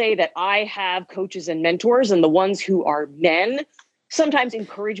will say that I have coaches and mentors, and the ones who are men sometimes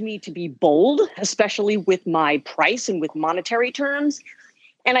encourage me to be bold, especially with my price and with monetary terms.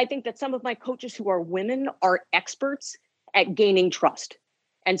 And I think that some of my coaches who are women are experts at gaining trust.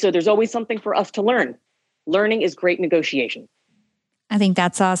 And so there's always something for us to learn. Learning is great negotiation. I think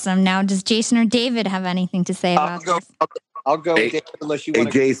that's awesome. Now, does Jayson or David have anything to say about this? I'll go, David, unless you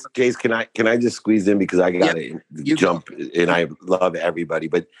want to. Jace, can I just squeeze in, because I got to jump, and I love everybody.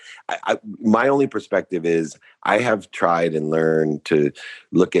 But my only perspective is I have tried and learned to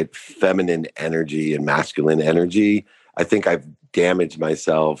look at feminine energy and masculine energy. I think I've damaged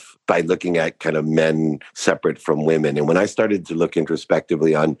myself by looking at kind of men separate from women. And when I started to look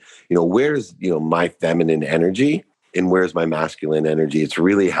introspectively on, where's, my feminine energy and where's my masculine energy, it's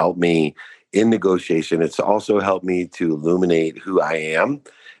really helped me in negotiation. It's also helped me to illuminate who I am.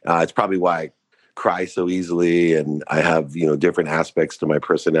 It's probably why I cry so easily, and I have, different aspects to my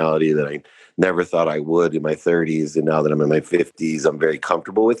personality that I never thought I would in my 30s. And now that I'm in my 50s, I'm very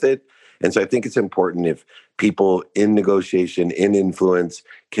comfortable with it. And so I think it's important if people in negotiation, in influence,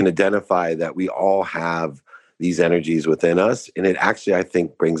 can identify that we all have these energies within us. And it actually, I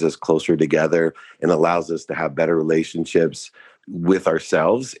think, brings us closer together and allows us to have better relationships with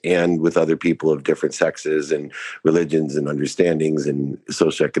ourselves and with other people of different sexes and religions and understandings and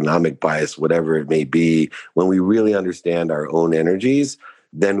socioeconomic bias, whatever it may be. When we really understand our own energies,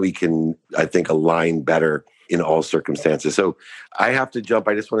 then we can, I think, align better in all circumstances. So I have to jump.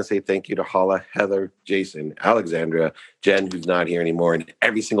 I just want to say thank you to Hala, Heather, Jayson, Alexandra, Jen, who's not here anymore, and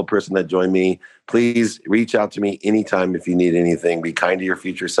every single person that joined me. Please reach out to me anytime if you need anything. Be kind to your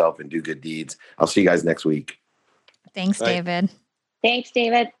future self and do good deeds. I'll see you guys next week. Thanks, David. Thanks,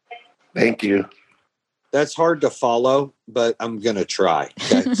 David. Thank you. That's hard to follow, but I'm going to try.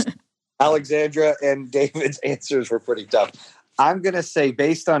 Okay? Alexandra and David's answers were pretty tough. I'm going to say,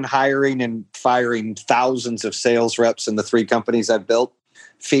 based on hiring and firing thousands of sales reps in the 3 companies I've built,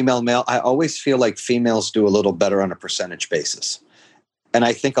 female, male, I always feel like females do a little better on a percentage basis. And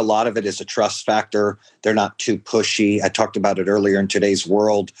I think a lot of it is a trust factor. They're not too pushy. I talked about it earlier. In today's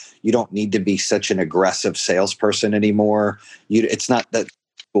world, you don't need to be such an aggressive salesperson anymore. It's not that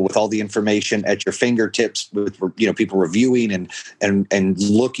with all the information at your fingertips, with people reviewing and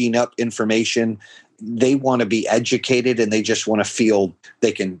looking up information. They want to be educated and they just want to feel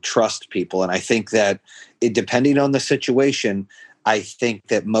they can trust people. And I think that depending on the situation, I think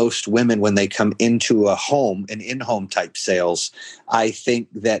that most women, when they come into a home, an in-home type sales, I think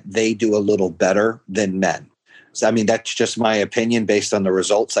that they do a little better than men. So, I mean, that's just my opinion based on the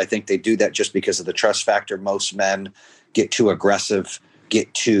results. I think they do that just because of the trust factor. Most men get too aggressive,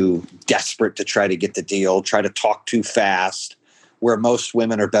 get too desperate to try to get the deal, try to talk too fast, where most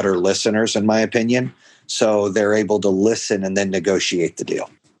women are better listeners, in my opinion. So they're able to listen and then negotiate the deal.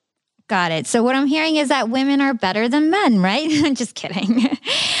 Got it. So what I'm hearing is that women are better than men, right? Just kidding.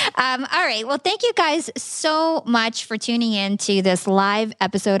 All right. Well, thank you guys so much for tuning in to this live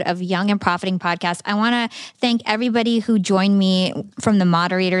episode of Young and Profiting Podcast. I want to thank everybody who joined me from the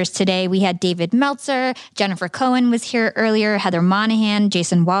moderators today. We had David Meltzer, Jennifer Cohen was here earlier, Heather Monahan,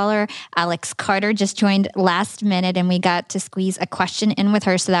 Jayson Waller, Alex Carter just joined last minute, and we got to squeeze a question in with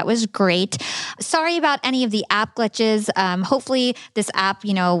her. So that was great. Sorry about any of the app glitches. Hopefully this app,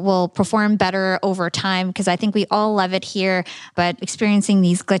 will perform better over time, because I think we all love it here, but experiencing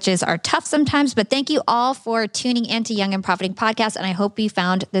these glitches are tough sometimes. But thank you all for tuning into Young and Profiting Podcast, and I hope you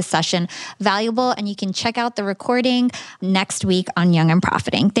found this session valuable, and you can check out the recording next week on Young and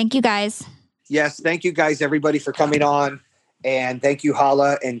Profiting. Thank you guys. Yes, thank you guys, everybody, for coming on, and thank you,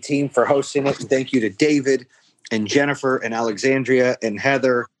 Hala and team, for hosting it, and thank you to David and Jennifer and Alexandria and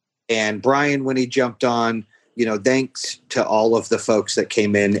Heather and Brian when he jumped on. Thanks to all of the folks that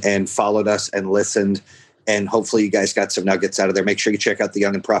came in and followed us and listened. And hopefully you guys got some nuggets out of there. Make sure you check out the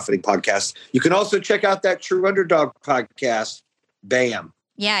Young and Profiting Podcast. You can also check out that True Underdog podcast. Bam.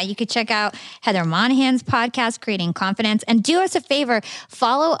 Yeah, you could check out Heather Monahan's podcast, Creating Confidence. And do us a favor,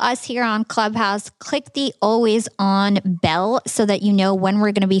 follow us here on Clubhouse. Click the always on bell so that you know when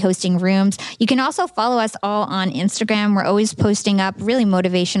we're going to be hosting rooms. You can also follow us all on Instagram. We're always posting up really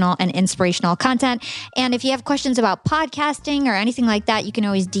motivational and inspirational content. And if you have questions about podcasting or anything like that, you can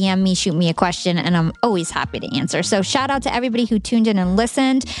always DM me, shoot me a question, and I'm always happy to answer. So shout out to everybody who tuned in and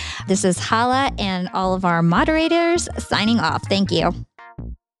listened. This is Hala and all of our moderators signing off. Thank you.